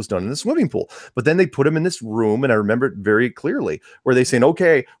the stuff was done in the swimming pool. But then they put him in this room, and I remember it very clearly, where they saying,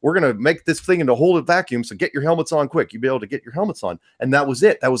 okay, we're going to make this thing into hold a vacuum, so get your helmets on quick. You'll be able to get your helmets on. And that was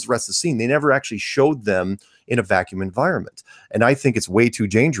it. That was the rest of the scene. They never actually showed them in a vacuum environment. And I think it's way too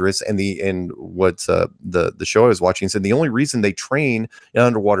dangerous. And what the show I was watching said, the only reason they train in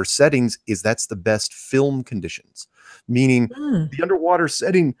underwater settings is that's the best film conditions. Meaning the underwater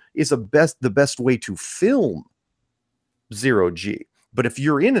setting is the best way to film 0G. But if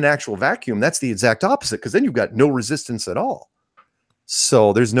you're in an actual vacuum, that's the exact opposite, because then you've got no resistance at all.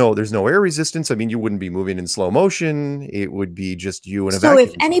 So there's no air resistance. I mean, you wouldn't be moving in slow motion. It would be just you in a vacuum.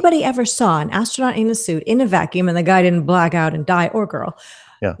 So if anybody ever saw an astronaut in a suit in a vacuum and the guy didn't black out and die, or girl,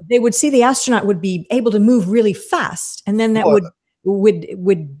 they would see the astronaut would be able to move really fast, and then that would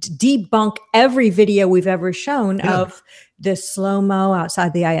debunk every video we've ever shown of the slow-mo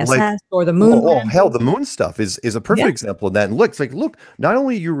outside the ISS or the moon. Oh, hell, the moon stuff is a perfect example of that. And look, not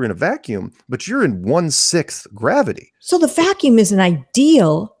only you're in a vacuum, but you're in 1/6 gravity. So the vacuum is an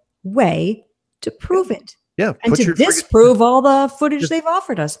ideal way to prove it. Yeah. And to disprove all the footage they've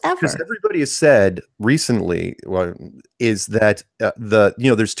offered us ever. Because everybody has said recently is that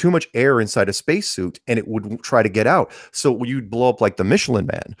there's too much air inside a spacesuit and it would try to get out. So you'd blow up like the Michelin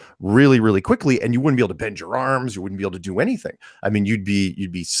Man really, really quickly, and you wouldn't be able to bend your arms. You wouldn't be able to do anything. I mean, you'd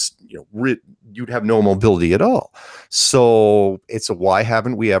have no mobility at all. So why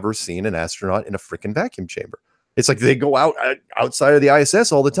haven't we ever seen an astronaut in a freaking vacuum chamber? It's like they go outside of the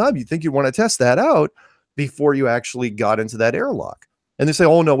ISS all the time. You'd think you'd want to test that out before you actually got into that airlock. And they say,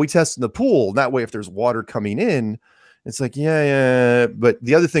 oh no, we test in the pool. That way, if there's water coming in, it's like, yeah. But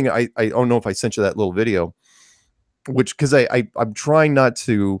the other thing, I don't know if I sent you that little video, because I'm trying not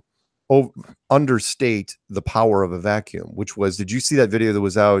to understate the power of a vacuum, which was, did you see that video that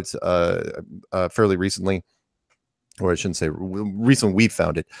was out fairly recently? Or I shouldn't say recently, we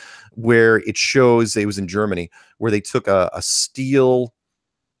found it, where it shows, it was in Germany, where they took a steel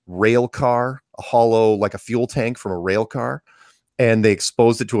rail car, a hollow, like a fuel tank from a rail car, and they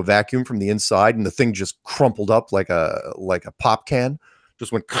exposed it to a vacuum from the inside, and the thing just crumpled up like a pop can,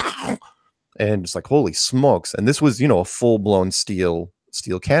 just went, and it's like, holy smokes. And this was, a full-blown steel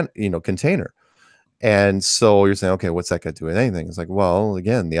container. And so you're saying, okay, what's that got to do with anything? It's like, well,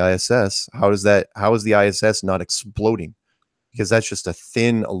 again, the ISS, how is the ISS not exploding? Because that's just a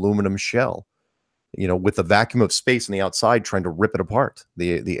thin aluminum shell, with the vacuum of space on the outside trying to rip it apart.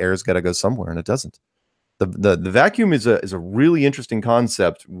 The air's got to go somewhere, and it doesn't. The vacuum is a really interesting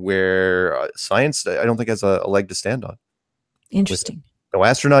concept where science, I don't think, has a leg to stand on. Interesting. No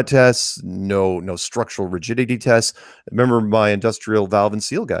astronaut tests, no structural rigidity tests. Remember my industrial valve and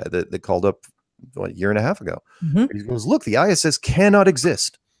seal guy that called up what, a year and a half ago. Mm-hmm. He goes, look, the ISS cannot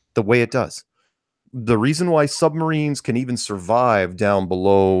exist the way it does. The reason why submarines can even survive down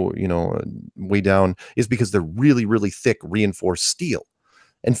below, you know, way down, is because they're really, really thick reinforced steel.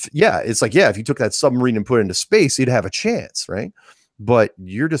 And yeah, it's like, yeah, if you took that submarine and put it into space, you'd have a chance, right? But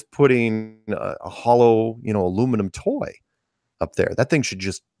you're just putting a hollow, you know, aluminum toy up there. That thing should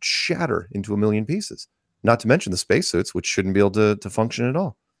just shatter into a million pieces. Not to mention the spacesuits, which shouldn't be able to function at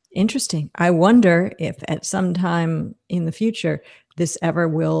all. Interesting. I wonder if at some time in the future this ever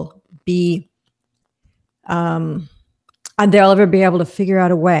will be, and they'll ever be able to figure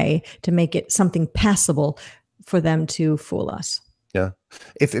out a way to make it something passable for them to fool us. Yeah.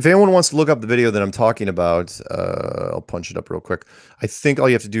 If anyone wants to look up the video that I'm talking about, I'll punch it up real quick. I think all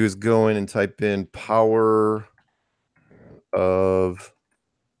you have to do is go in and type in power of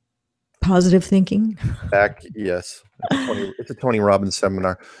positive thinking. Yes. It's a Tony Robbins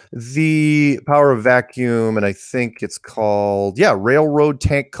seminar. The power of vacuum, and I think it's called, railroad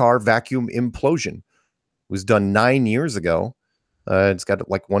tank car vacuum implosion. It was done 9 years ago. It's got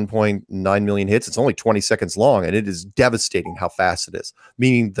like 1.9 million hits. It's only 20 seconds long, and it is devastating how fast it is.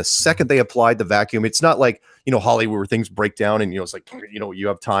 Meaning the second they applied the vacuum, it's not like, you know, Hollywood where things break down and, you know, it's like, you know, you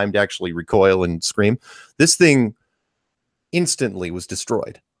have time to actually recoil and scream. This thing instantly was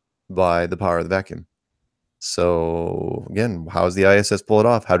destroyed by the power of the vacuum. So again, how does the ISS pull it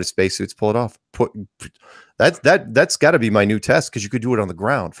off? How do spacesuits pull it off? That's got to be my new test, because you could do it on the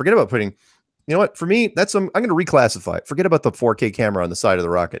ground. Forget about putting, you know what? For me, I'm going to reclassify it. Forget about the 4K camera on the side of the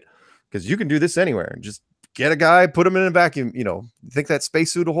rocket, because you can do this anywhere. Just get a guy, put him in a vacuum. You know, think that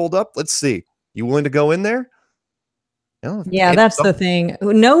spacesuit will hold up? Let's see. You willing to go in there? Yeah, that's the thing.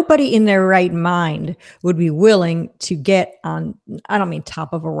 Nobody in their right mind would be willing to get on, I don't mean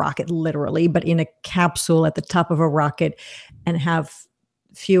top of a rocket literally, but in a capsule at the top of a rocket and have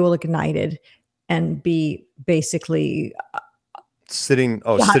fuel ignited and be basically sitting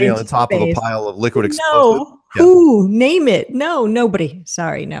on the top of a pile of liquid explosive. No, who? Name it. No, nobody.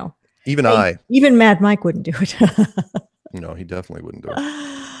 Sorry, no. Even Mad Mike wouldn't do it. No, he definitely wouldn't do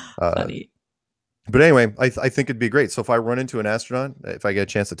it. Funny. But anyway, I think it'd be great. So if I run into an astronaut, if I get a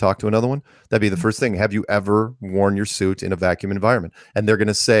chance to talk to another one, that'd be the first thing. Have you ever worn your suit in a vacuum environment? And they're going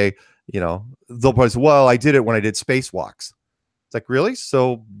to say, you know, they'll probably say, well, I did it when I did spacewalks. It's like, really?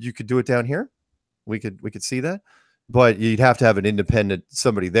 So you could do it down here? We could see that. But you'd have to have an independent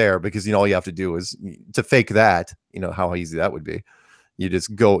somebody there, because, you know, all you have to do is to fake that, you know, how easy that would be. You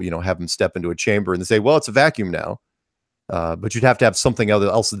just go, you know, have them step into a chamber and say, well, it's a vacuum now. But you'd have to have something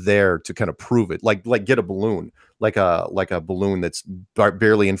else there to kind of prove it, like get a balloon, like a balloon that's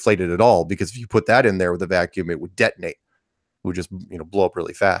barely inflated at all, because if you put that in there with a vacuum, it would detonate. It would just, you know, blow up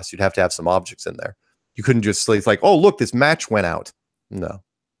really fast. You'd have to have some objects in there. You couldn't just say, it's like, oh, look, this match went out. No,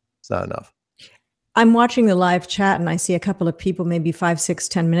 it's not enough. I'm watching the live chat and I see a couple of people maybe 5, 6,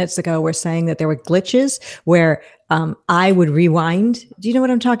 10 minutes ago were saying that there were glitches where I would rewind. Do you know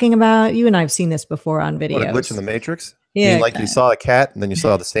what I'm talking about? You and I have seen this before on videos. What, a glitch in the Matrix? Yeah. Like you saw a cat and then you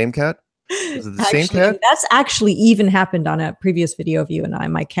saw the same cat? Is it the same cat? That's actually even happened on a previous video of you and I.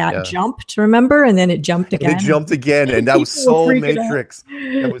 My cat jumped, remember? And then it jumped again. It jumped again. And that was so Matrix.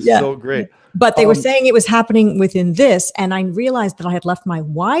 That was so great. But they were saying it was happening within this. And I realized that I had left my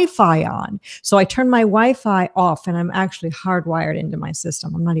Wi-Fi on. So I turned my Wi-Fi off and I'm actually hardwired into my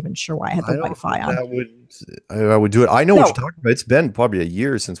system. I'm not even sure why I had the Wi-Fi on. I would do it. I know what you're talking about. It's been probably a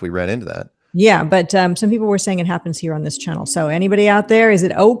year since we ran into that. Yeah, but some people were saying it happens here on this channel. So anybody out there, is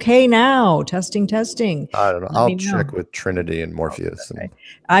it okay now? Testing. I don't know. I'll check with Trinity and Morpheus. Okay.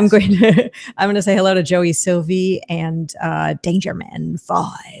 I'm going to say hello to Joey Sylvie and Dangerman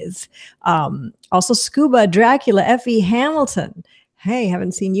 5. Also Scuba, Dracula, Effie Hamilton. Hey,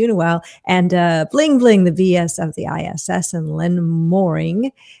 haven't seen you in a while. And Bling Bling, the VS of the ISS, and Len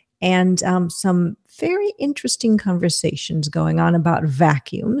Mooring. And some very interesting conversations going on about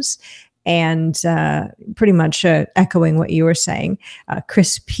vacuums. And pretty much echoing what you were saying.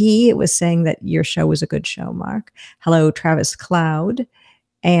 Chris P. was saying that your show was a good show, Mark. Hello, Travis Cloud.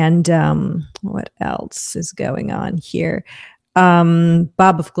 And what else is going on here?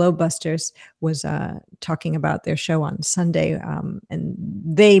 Bob of Globebusters was talking about their show on Sunday, and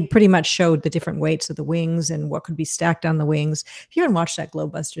they pretty much showed the different weights of the wings and what could be stacked on the wings. If you haven't watched that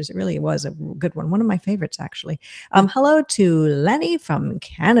Globebusters, it really was a good one. One of my favorites, actually. Hello to Lenny from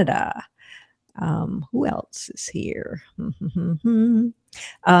Canada. Who else is here?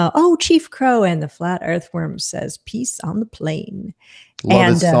 Chief Crow and the Flat Earthworm says, peace on the plane.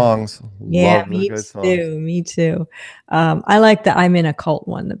 Love his songs. Yeah, me too. I like the I'm in a Cult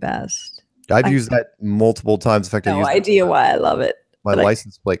one the best. I've used that multiple times. In fact, no idea why I love it. My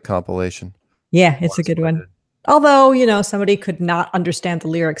license plate compilation. Yeah, it's a good one. Although, you know, somebody could not understand the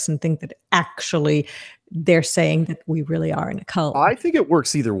lyrics and think that actually they're saying that we really are in a cult. I think it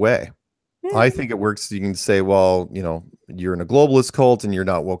works either way. Yeah. I think it works. You can say, well, you know, you're in a globalist cult and you're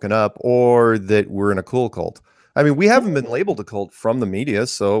not woken up, or that we're in a cool cult. I mean, we haven't been labeled a cult from the media,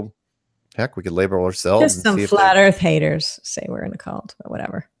 so heck, we could label ourselves. Just some flat Earth haters say we're in a cult, but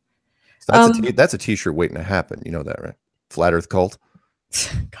whatever. So that's a t-shirt waiting to happen. You know that, right? Flat Earth cult.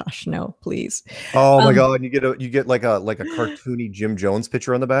 Gosh, no, please. Oh my God, you get like a cartoony Jim Jones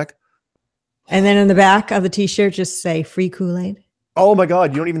picture on the back. And then in the back of the t-shirt, just say free Kool-Aid. Oh my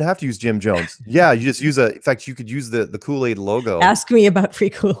God, you don't even have to use Jim Jones. Yeah, you just use in fact, you could use the Kool-Aid logo. Ask me about free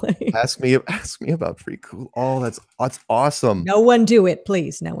Kool-Aid. Ask me about free Kool-Aid. Oh, that's awesome. No one do it,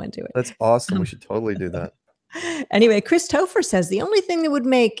 please. No one do it. That's awesome. We should totally do that. Anyway, Chris Topher says the only thing that would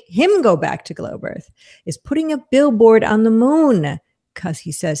make him go back to globe Earth is putting a billboard on the moon, because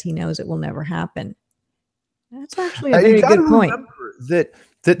he says he knows it will never happen. That's actually a very good point. That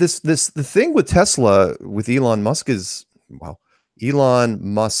the thing with Tesla, with Elon Musk is, well, Elon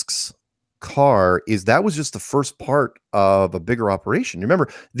Musk's car is that was just the first part of a bigger operation. Remember,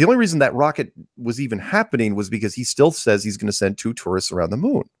 the only reason that rocket was even happening was because he still says he's going to send 2 tourists around the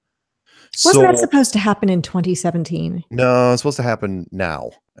moon. Wasn't that supposed to happen in 2017? No, it's supposed to happen now,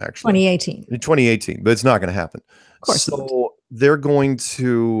 actually. 2018. In 2018, but it's not going to happen. Of course. So they're going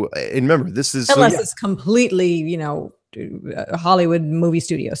to, and remember, this is unless it's completely, you know, Hollywood movie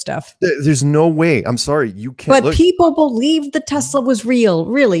studio stuff. There's no way. I'm sorry, you can't. But people believe the Tesla was real,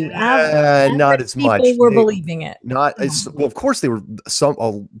 really. Not as much. People were believing it. Not as well. Of course, they were. Some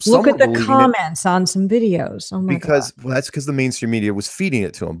look at the comments on some videos. Oh my God. Well, that's because the mainstream media was feeding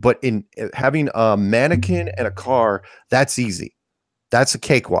it to them. But in having a mannequin and a car, that's easy. That's a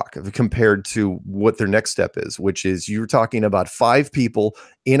cakewalk compared to what their next step is, which is you're talking about 5 people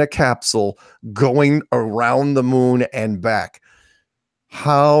in a capsule going around the moon and back.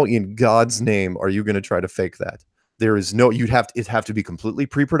 How in God's name are you going to try to fake that? There is no, it'd have to be completely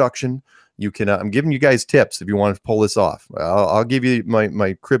pre-production. You can, I'm giving you guys tips if you want to pull this off. I'll give you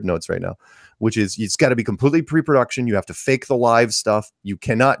my crib notes right now, which is it's got to be completely pre-production. You have to fake the live stuff. You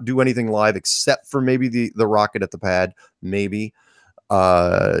cannot do anything live except for maybe the rocket at the pad, maybe.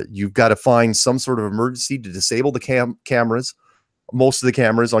 You've got to find some sort of emergency to disable the cameras, most of the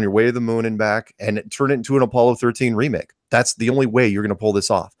cameras on your way to the moon and back, and turn it into an Apollo 13 remake. That's the only way you're going to pull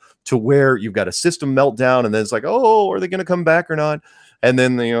this off, to where you've got a system meltdown and then it's like, oh, are they going to come back or not? And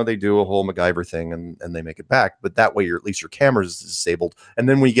then, you know, they do a whole MacGyver thing and they make it back. But that way, at least your camera is disabled. And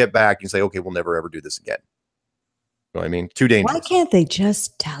then when you get back, you say, okay, we'll never ever do this again. You know what I mean? Too dangerous. Why can't they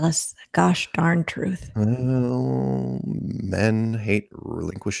just tell us the gosh darn truth? Well, men hate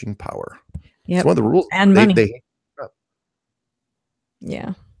relinquishing power. Yeah, it's one of the rules. And money.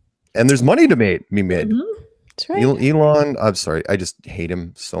 Yeah. And there's money to be made. Mm-hmm. That's right. Elon, I'm sorry, I just hate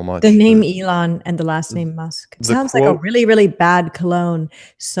him so much. The name Elon and the last name Musk. It sounds like a really, really bad cologne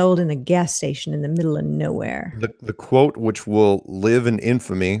sold in a gas station in the middle of nowhere. The quote, which will live in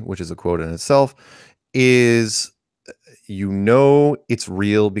infamy, which is a quote in itself, is, you know it's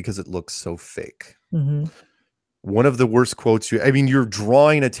real because it looks so fake. Mm-hmm. One of the worst quotes. I mean, you're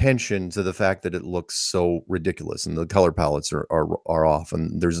drawing attention to the fact that it looks so ridiculous and the color palettes are off,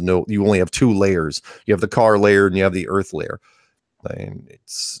 and there's no, you only have 2 layers. You have the car layer and you have the earth layer. I mean,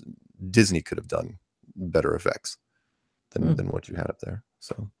 it's Disney could have done better effects than what you had up there.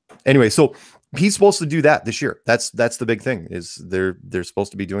 So anyway, so he's supposed to do that this year. That's the big thing, is they're supposed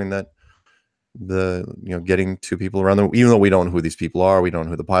to be doing that. Getting 2 people around them, even though we don't know who these people are, we don't know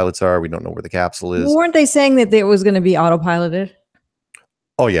who the pilots are, we don't know where the capsule is. Weren't they saying that it was going to be autopiloted?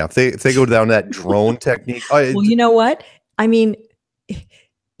 Oh yeah, if they go down that drone technique. Well, you know what? I mean,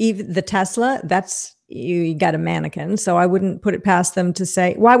 even the Tesla, that's, you got a mannequin, so I wouldn't put it past them to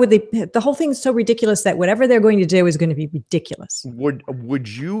say, why would they? The whole thing is so ridiculous that whatever they're going to do is going to be ridiculous. Would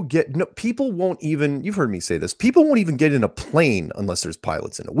you get, no, people won't even, you've heard me say this, people won't even get in a plane unless there's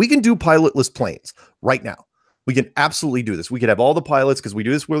pilots in it. We can do pilotless planes right now. We can absolutely do this. We could have all the pilots, because we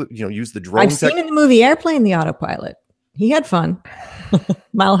do this with, use the drone. I've seen in the movie Airplane the autopilot. He had fun.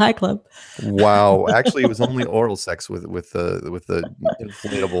 Mile High Club. Wow. Actually, it was only oral sex with the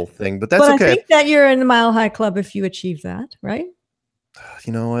inflatable thing, but that's okay. I think that you're in the Mile High Club if you achieve that, right?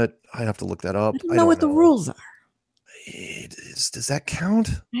 You know what? I have to look that up. I don't know what the rules are. Does that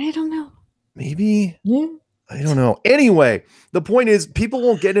count? I don't know. Maybe. Yeah. I don't know. Anyway, the point is, people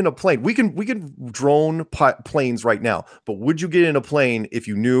won't get in a plane. We can drone planes right now, but would you get in a plane if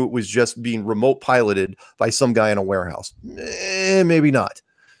you knew it was just being remote piloted by some guy in a warehouse? Maybe not.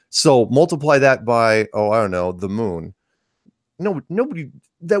 So multiply that by, I don't know, the moon. No, nobody.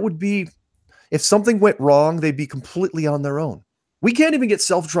 That would be, If something went wrong, they'd be completely on their own. We can't even get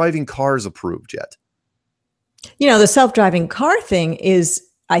self-driving cars approved yet. You know, the self-driving car thing is,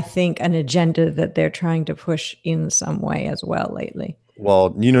 I think, an agenda that they're trying to push in some way as well lately.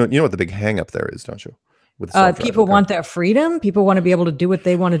 Well, you know what the big hang up there is, don't you? With People want their freedom. People want to be able to do what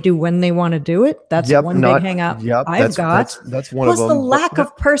they want to do when they want to do it. That's one big hang up I've got. That's one Plus of them. the lack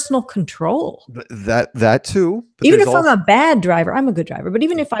of personal control. That too. Even if I'm a bad driver, I'm a good driver. But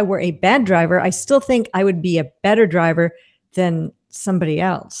even if I were a bad driver, I still think I would be a better driver than somebody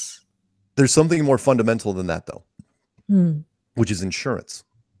else. There's something more fundamental than that, though, which is insurance.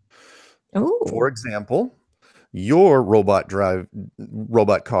 Oh, for example, your robot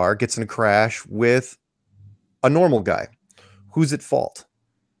car gets in a crash with a normal guy. Who's at fault?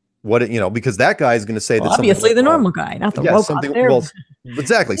 Because that guy is going to say that obviously the normal guy, not the robot. Well,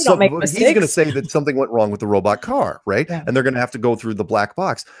 exactly. He's going to say that something went wrong with the robot car, right? Yeah. And they're going to have to go through the black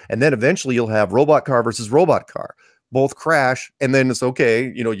box, and then eventually you'll have robot car versus robot car. Both crash, and then it's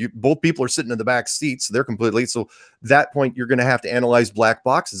okay. Both people are sitting in the back seats. So they're completely. So that point, you're going to have to analyze black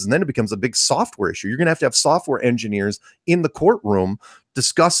boxes, and then it becomes a big software issue. You're going to have software engineers in the courtroom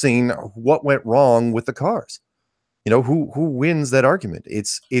discussing what went wrong with the cars. Who wins that argument?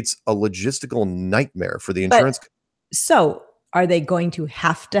 It's a logistical nightmare for the insurance. So, are they going to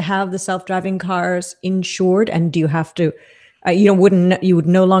have the self-driving cars insured? And do you have to? You would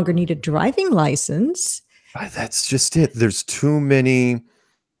no longer need a driving license. That's just it. There's too many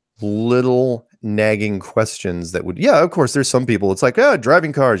little nagging questions that would, of course, there's some people, it's like,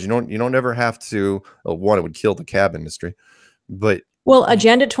 driving cars, you don't ever have to, one, it would kill the cab industry, but well,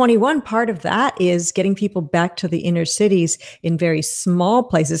 Agenda 21, part of that is getting people back to the inner cities in very small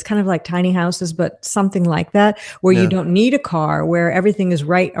places, kind of like tiny houses, but something like that, where you don't need a car, where everything is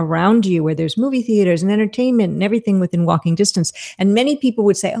right around you, where there's movie theaters and entertainment and everything within walking distance. And many people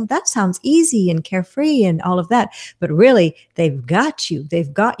would say, oh, that sounds easy and carefree and all of that. But really, they've got you.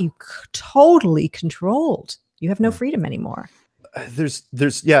 They've got you totally controlled. You have no freedom anymore. There's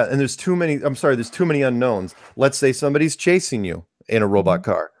too many. I'm sorry. There's too many unknowns. Let's say somebody's chasing you in a robot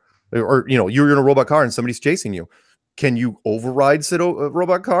car, or you're in a robot car and somebody's chasing you. Can you override a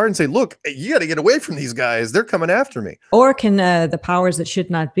robot car and say, look, you got to get away from these guys, they're coming after me? Or can the powers that should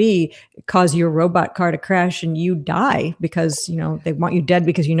not be cause your robot car to crash and you die because they want you dead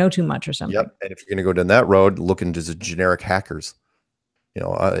because you know too much or something? Yep. And if you're going to go down that road, look into the generic hackers.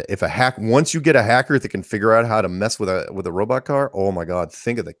 If once you get a hacker that can figure out how to mess with a robot car, oh my God,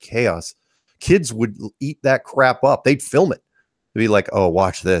 think of the chaos. Kids would eat that crap up. They'd film it. They'd be like, oh,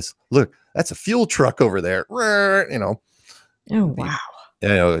 watch this. Look, that's a fuel truck over there. Oh, wow.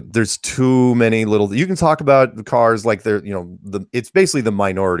 There's too many little, you can talk about the cars like they're, it's basically the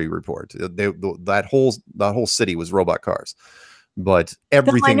Minority Report. That whole city was robot cars. But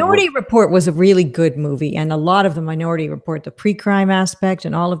everything. The Minority Report was a really good movie, and a lot of the Minority Report, the pre-crime aspect,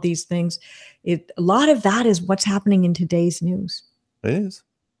 and all of these things, a lot of that is what's happening in today's news. It is.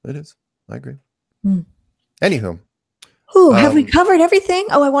 I agree. Anywho. Have we covered everything?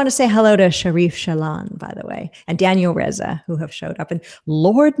 Oh, I want to say hello to Sharif Shalan, by the way, and Daniel Reza, who have showed up, and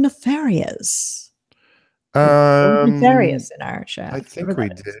Lord Nefarious. Nefarious in our show. I think we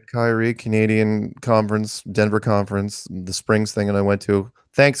did. Kyrie, Canadian conference, Denver conference, the Springs thing, and I went to.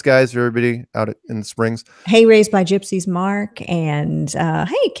 Thanks, guys, for everybody out in the Springs. Hey, Raised by Gypsies, Mark, and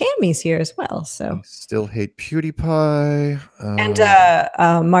hey, Cammy's here as well. So I still hate PewDiePie.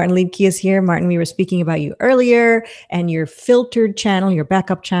 And Martin Liedke is here. Martin, we were speaking about you earlier, and your filtered channel, your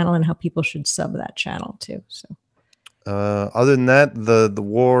backup channel, and how people should sub that channel too. So, other than that, the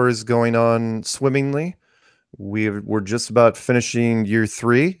war is going on swimmingly. We're just about finishing year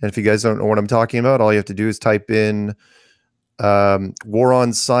 3, and if you guys don't know what I'm talking about, all you have to do is type in War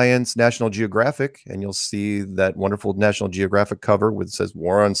on Science National Geographic, and you'll see that wonderful National Geographic cover with it says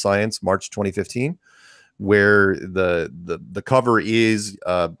War on Science March 2015, where the cover is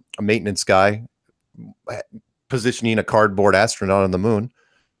a maintenance guy positioning a cardboard astronaut on the moon,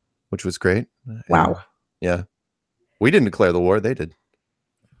 which was great. Wow. And, yeah, we didn't declare the war, they did.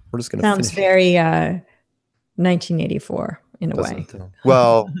 We're just gonna sounds very 1984 in a way.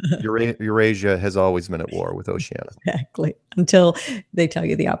 Well, Eurasia has always been at war with Oceania. Exactly. Until they tell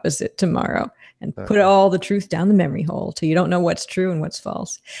you the opposite tomorrow and put all the truth down the memory hole till you don't know what's true and what's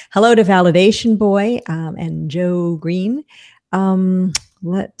false. Hello to Validation Boy and Joe Green.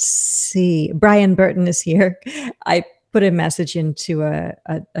 Let's see. Brian Burton is here. I put a message into a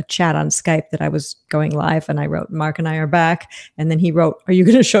chat on Skype that I was going live, and I wrote, Mark and I are back. And then he wrote, are you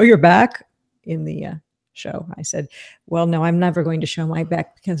going to show your back in the show? I said, well, no, I'm never going to show my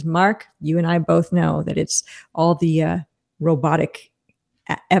back because Mark, you and I both know that it's all the robotic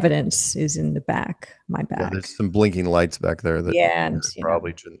evidence is in the back, my Yeah, back. there's some blinking lights back there that And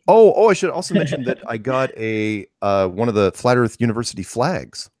probably shouldn't. Oh, I should also mention that I got a one of the Flat Earth University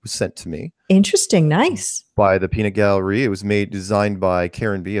flags was sent to me. Interesting, nice. By the Peanut Gallery. It was designed by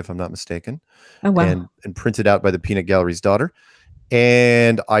Karen B, if I'm not mistaken. Oh wow. And printed out by the Peanut Gallery's daughter.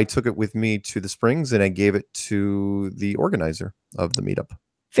 And I took it with me to the Springs and I gave it to the organizer of the meetup.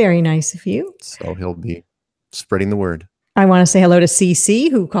 Very nice of you. So he'll be spreading the word. I want to say hello to CC,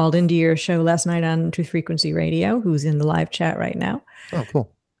 who called into your show last night on Truth Frequency Radio, who's in the live chat right now. Oh,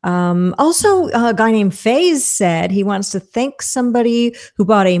 cool. Also, a guy named Faze said he wants to thank somebody who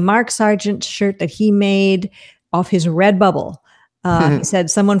bought a Mark Sargent shirt that he made off his Redbubble. He said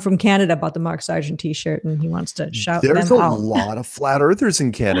someone from Canada bought the Mark Sargent t-shirt and he wants to shout them out. There's a lot of flat earthers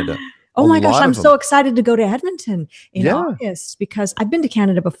in Canada. Oh my gosh, I'm so excited to go to Edmonton in August because I've been to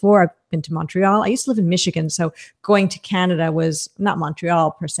Canada before. I've been to Montreal. I used to live in Michigan, so going to Canada was not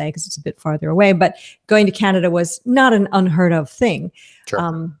Montreal per se because it's a bit farther away, but going to Canada was not an unheard of thing.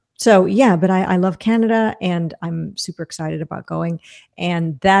 Sure. So yeah, but I love Canada and I'm super excited about going.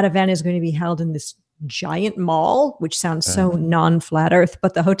 And that event is going to be held in this giant mall, which sounds so non-flat earth,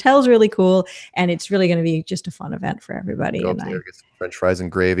 but the hotel's really cool and it's really going to be just a fun event for everybody. Go there, get some French fries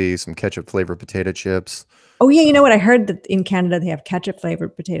and gravy, some ketchup flavored potato chips. Oh yeah, you know what? I heard that in Canada they have ketchup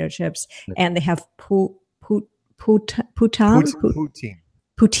flavored potato chips and they have poutine,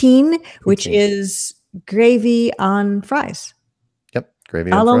 which is gravy on fries. Yep,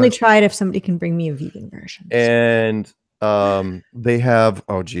 gravy. I'll only try it if somebody can bring me a vegan version. And they have,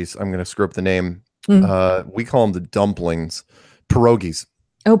 oh geez, I'm gonna screw up the name. We call them the dumplings, pierogies.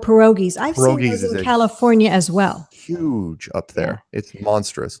 Oh, pierogies. I've seen those in California as well. Huge up there. Yeah. It's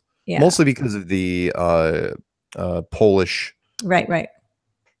monstrous. Yeah. Mostly because of the Polish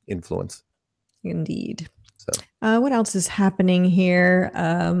influence. Indeed. So what else is happening here?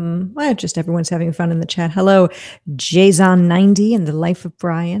 Well, just everyone's having fun in the chat. Hello, Jason90 and the Life of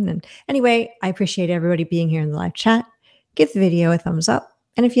Brian. And anyway, I appreciate everybody being here in the live chat. Give the video a thumbs up.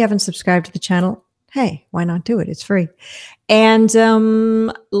 And if you haven't subscribed to the channel, hey, why not do it? It's free. And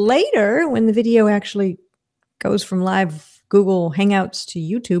later, when the video actually goes from live Google Hangouts to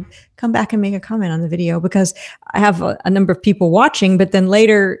YouTube, come back and make a comment on the video because I have a number of people watching, but then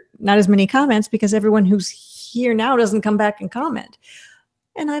later, not as many comments because everyone who's here now doesn't come back and comment.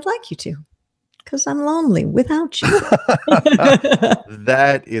 And I'd like you to because I'm lonely without you.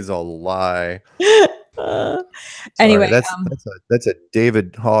 That is a lie. Anyway, that's a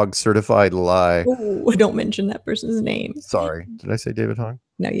David Hogg certified lie. Oh, don't mention that person's name. Sorry, did I say David Hogg?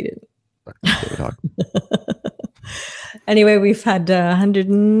 No, you didn't. David Hogg. Anyway, we've had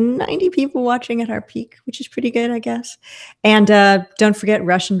 190 people watching at our peak, which is pretty good, I guess. And don't forget,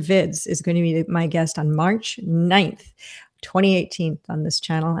 Russian Vids is going to be my guest on March 9th. 2018 on this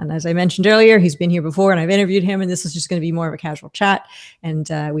channel. And as I mentioned earlier, he's been here before and I've interviewed him and this is just going to be more of a casual chat. And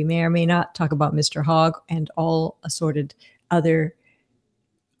we may or may not talk about Mr. Hogg and all assorted other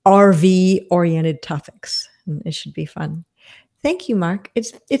RV oriented topics. And it should be fun. Thank you, Mark.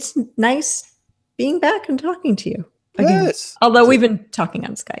 It's nice being back and talking to you. Again. Yes. Although we've been talking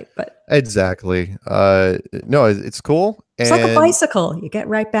on Skype, but exactly. No, it's cool. It's like a bicycle. You get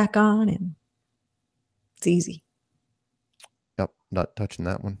right back on and it's easy. Not touching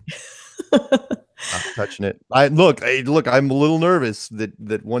that one. Not touching it. Look, I'm a little nervous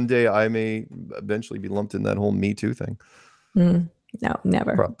that one day I may eventually be lumped in that whole Me Too thing. No,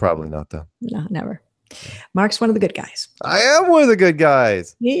 never. Probably not though. No, never. Mark's one of the good guys. I am one of the good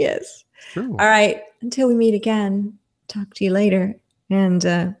guys. He is. True. All right. Until we meet again, talk to you later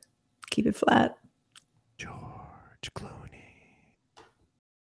and keep it flat. George Clooney.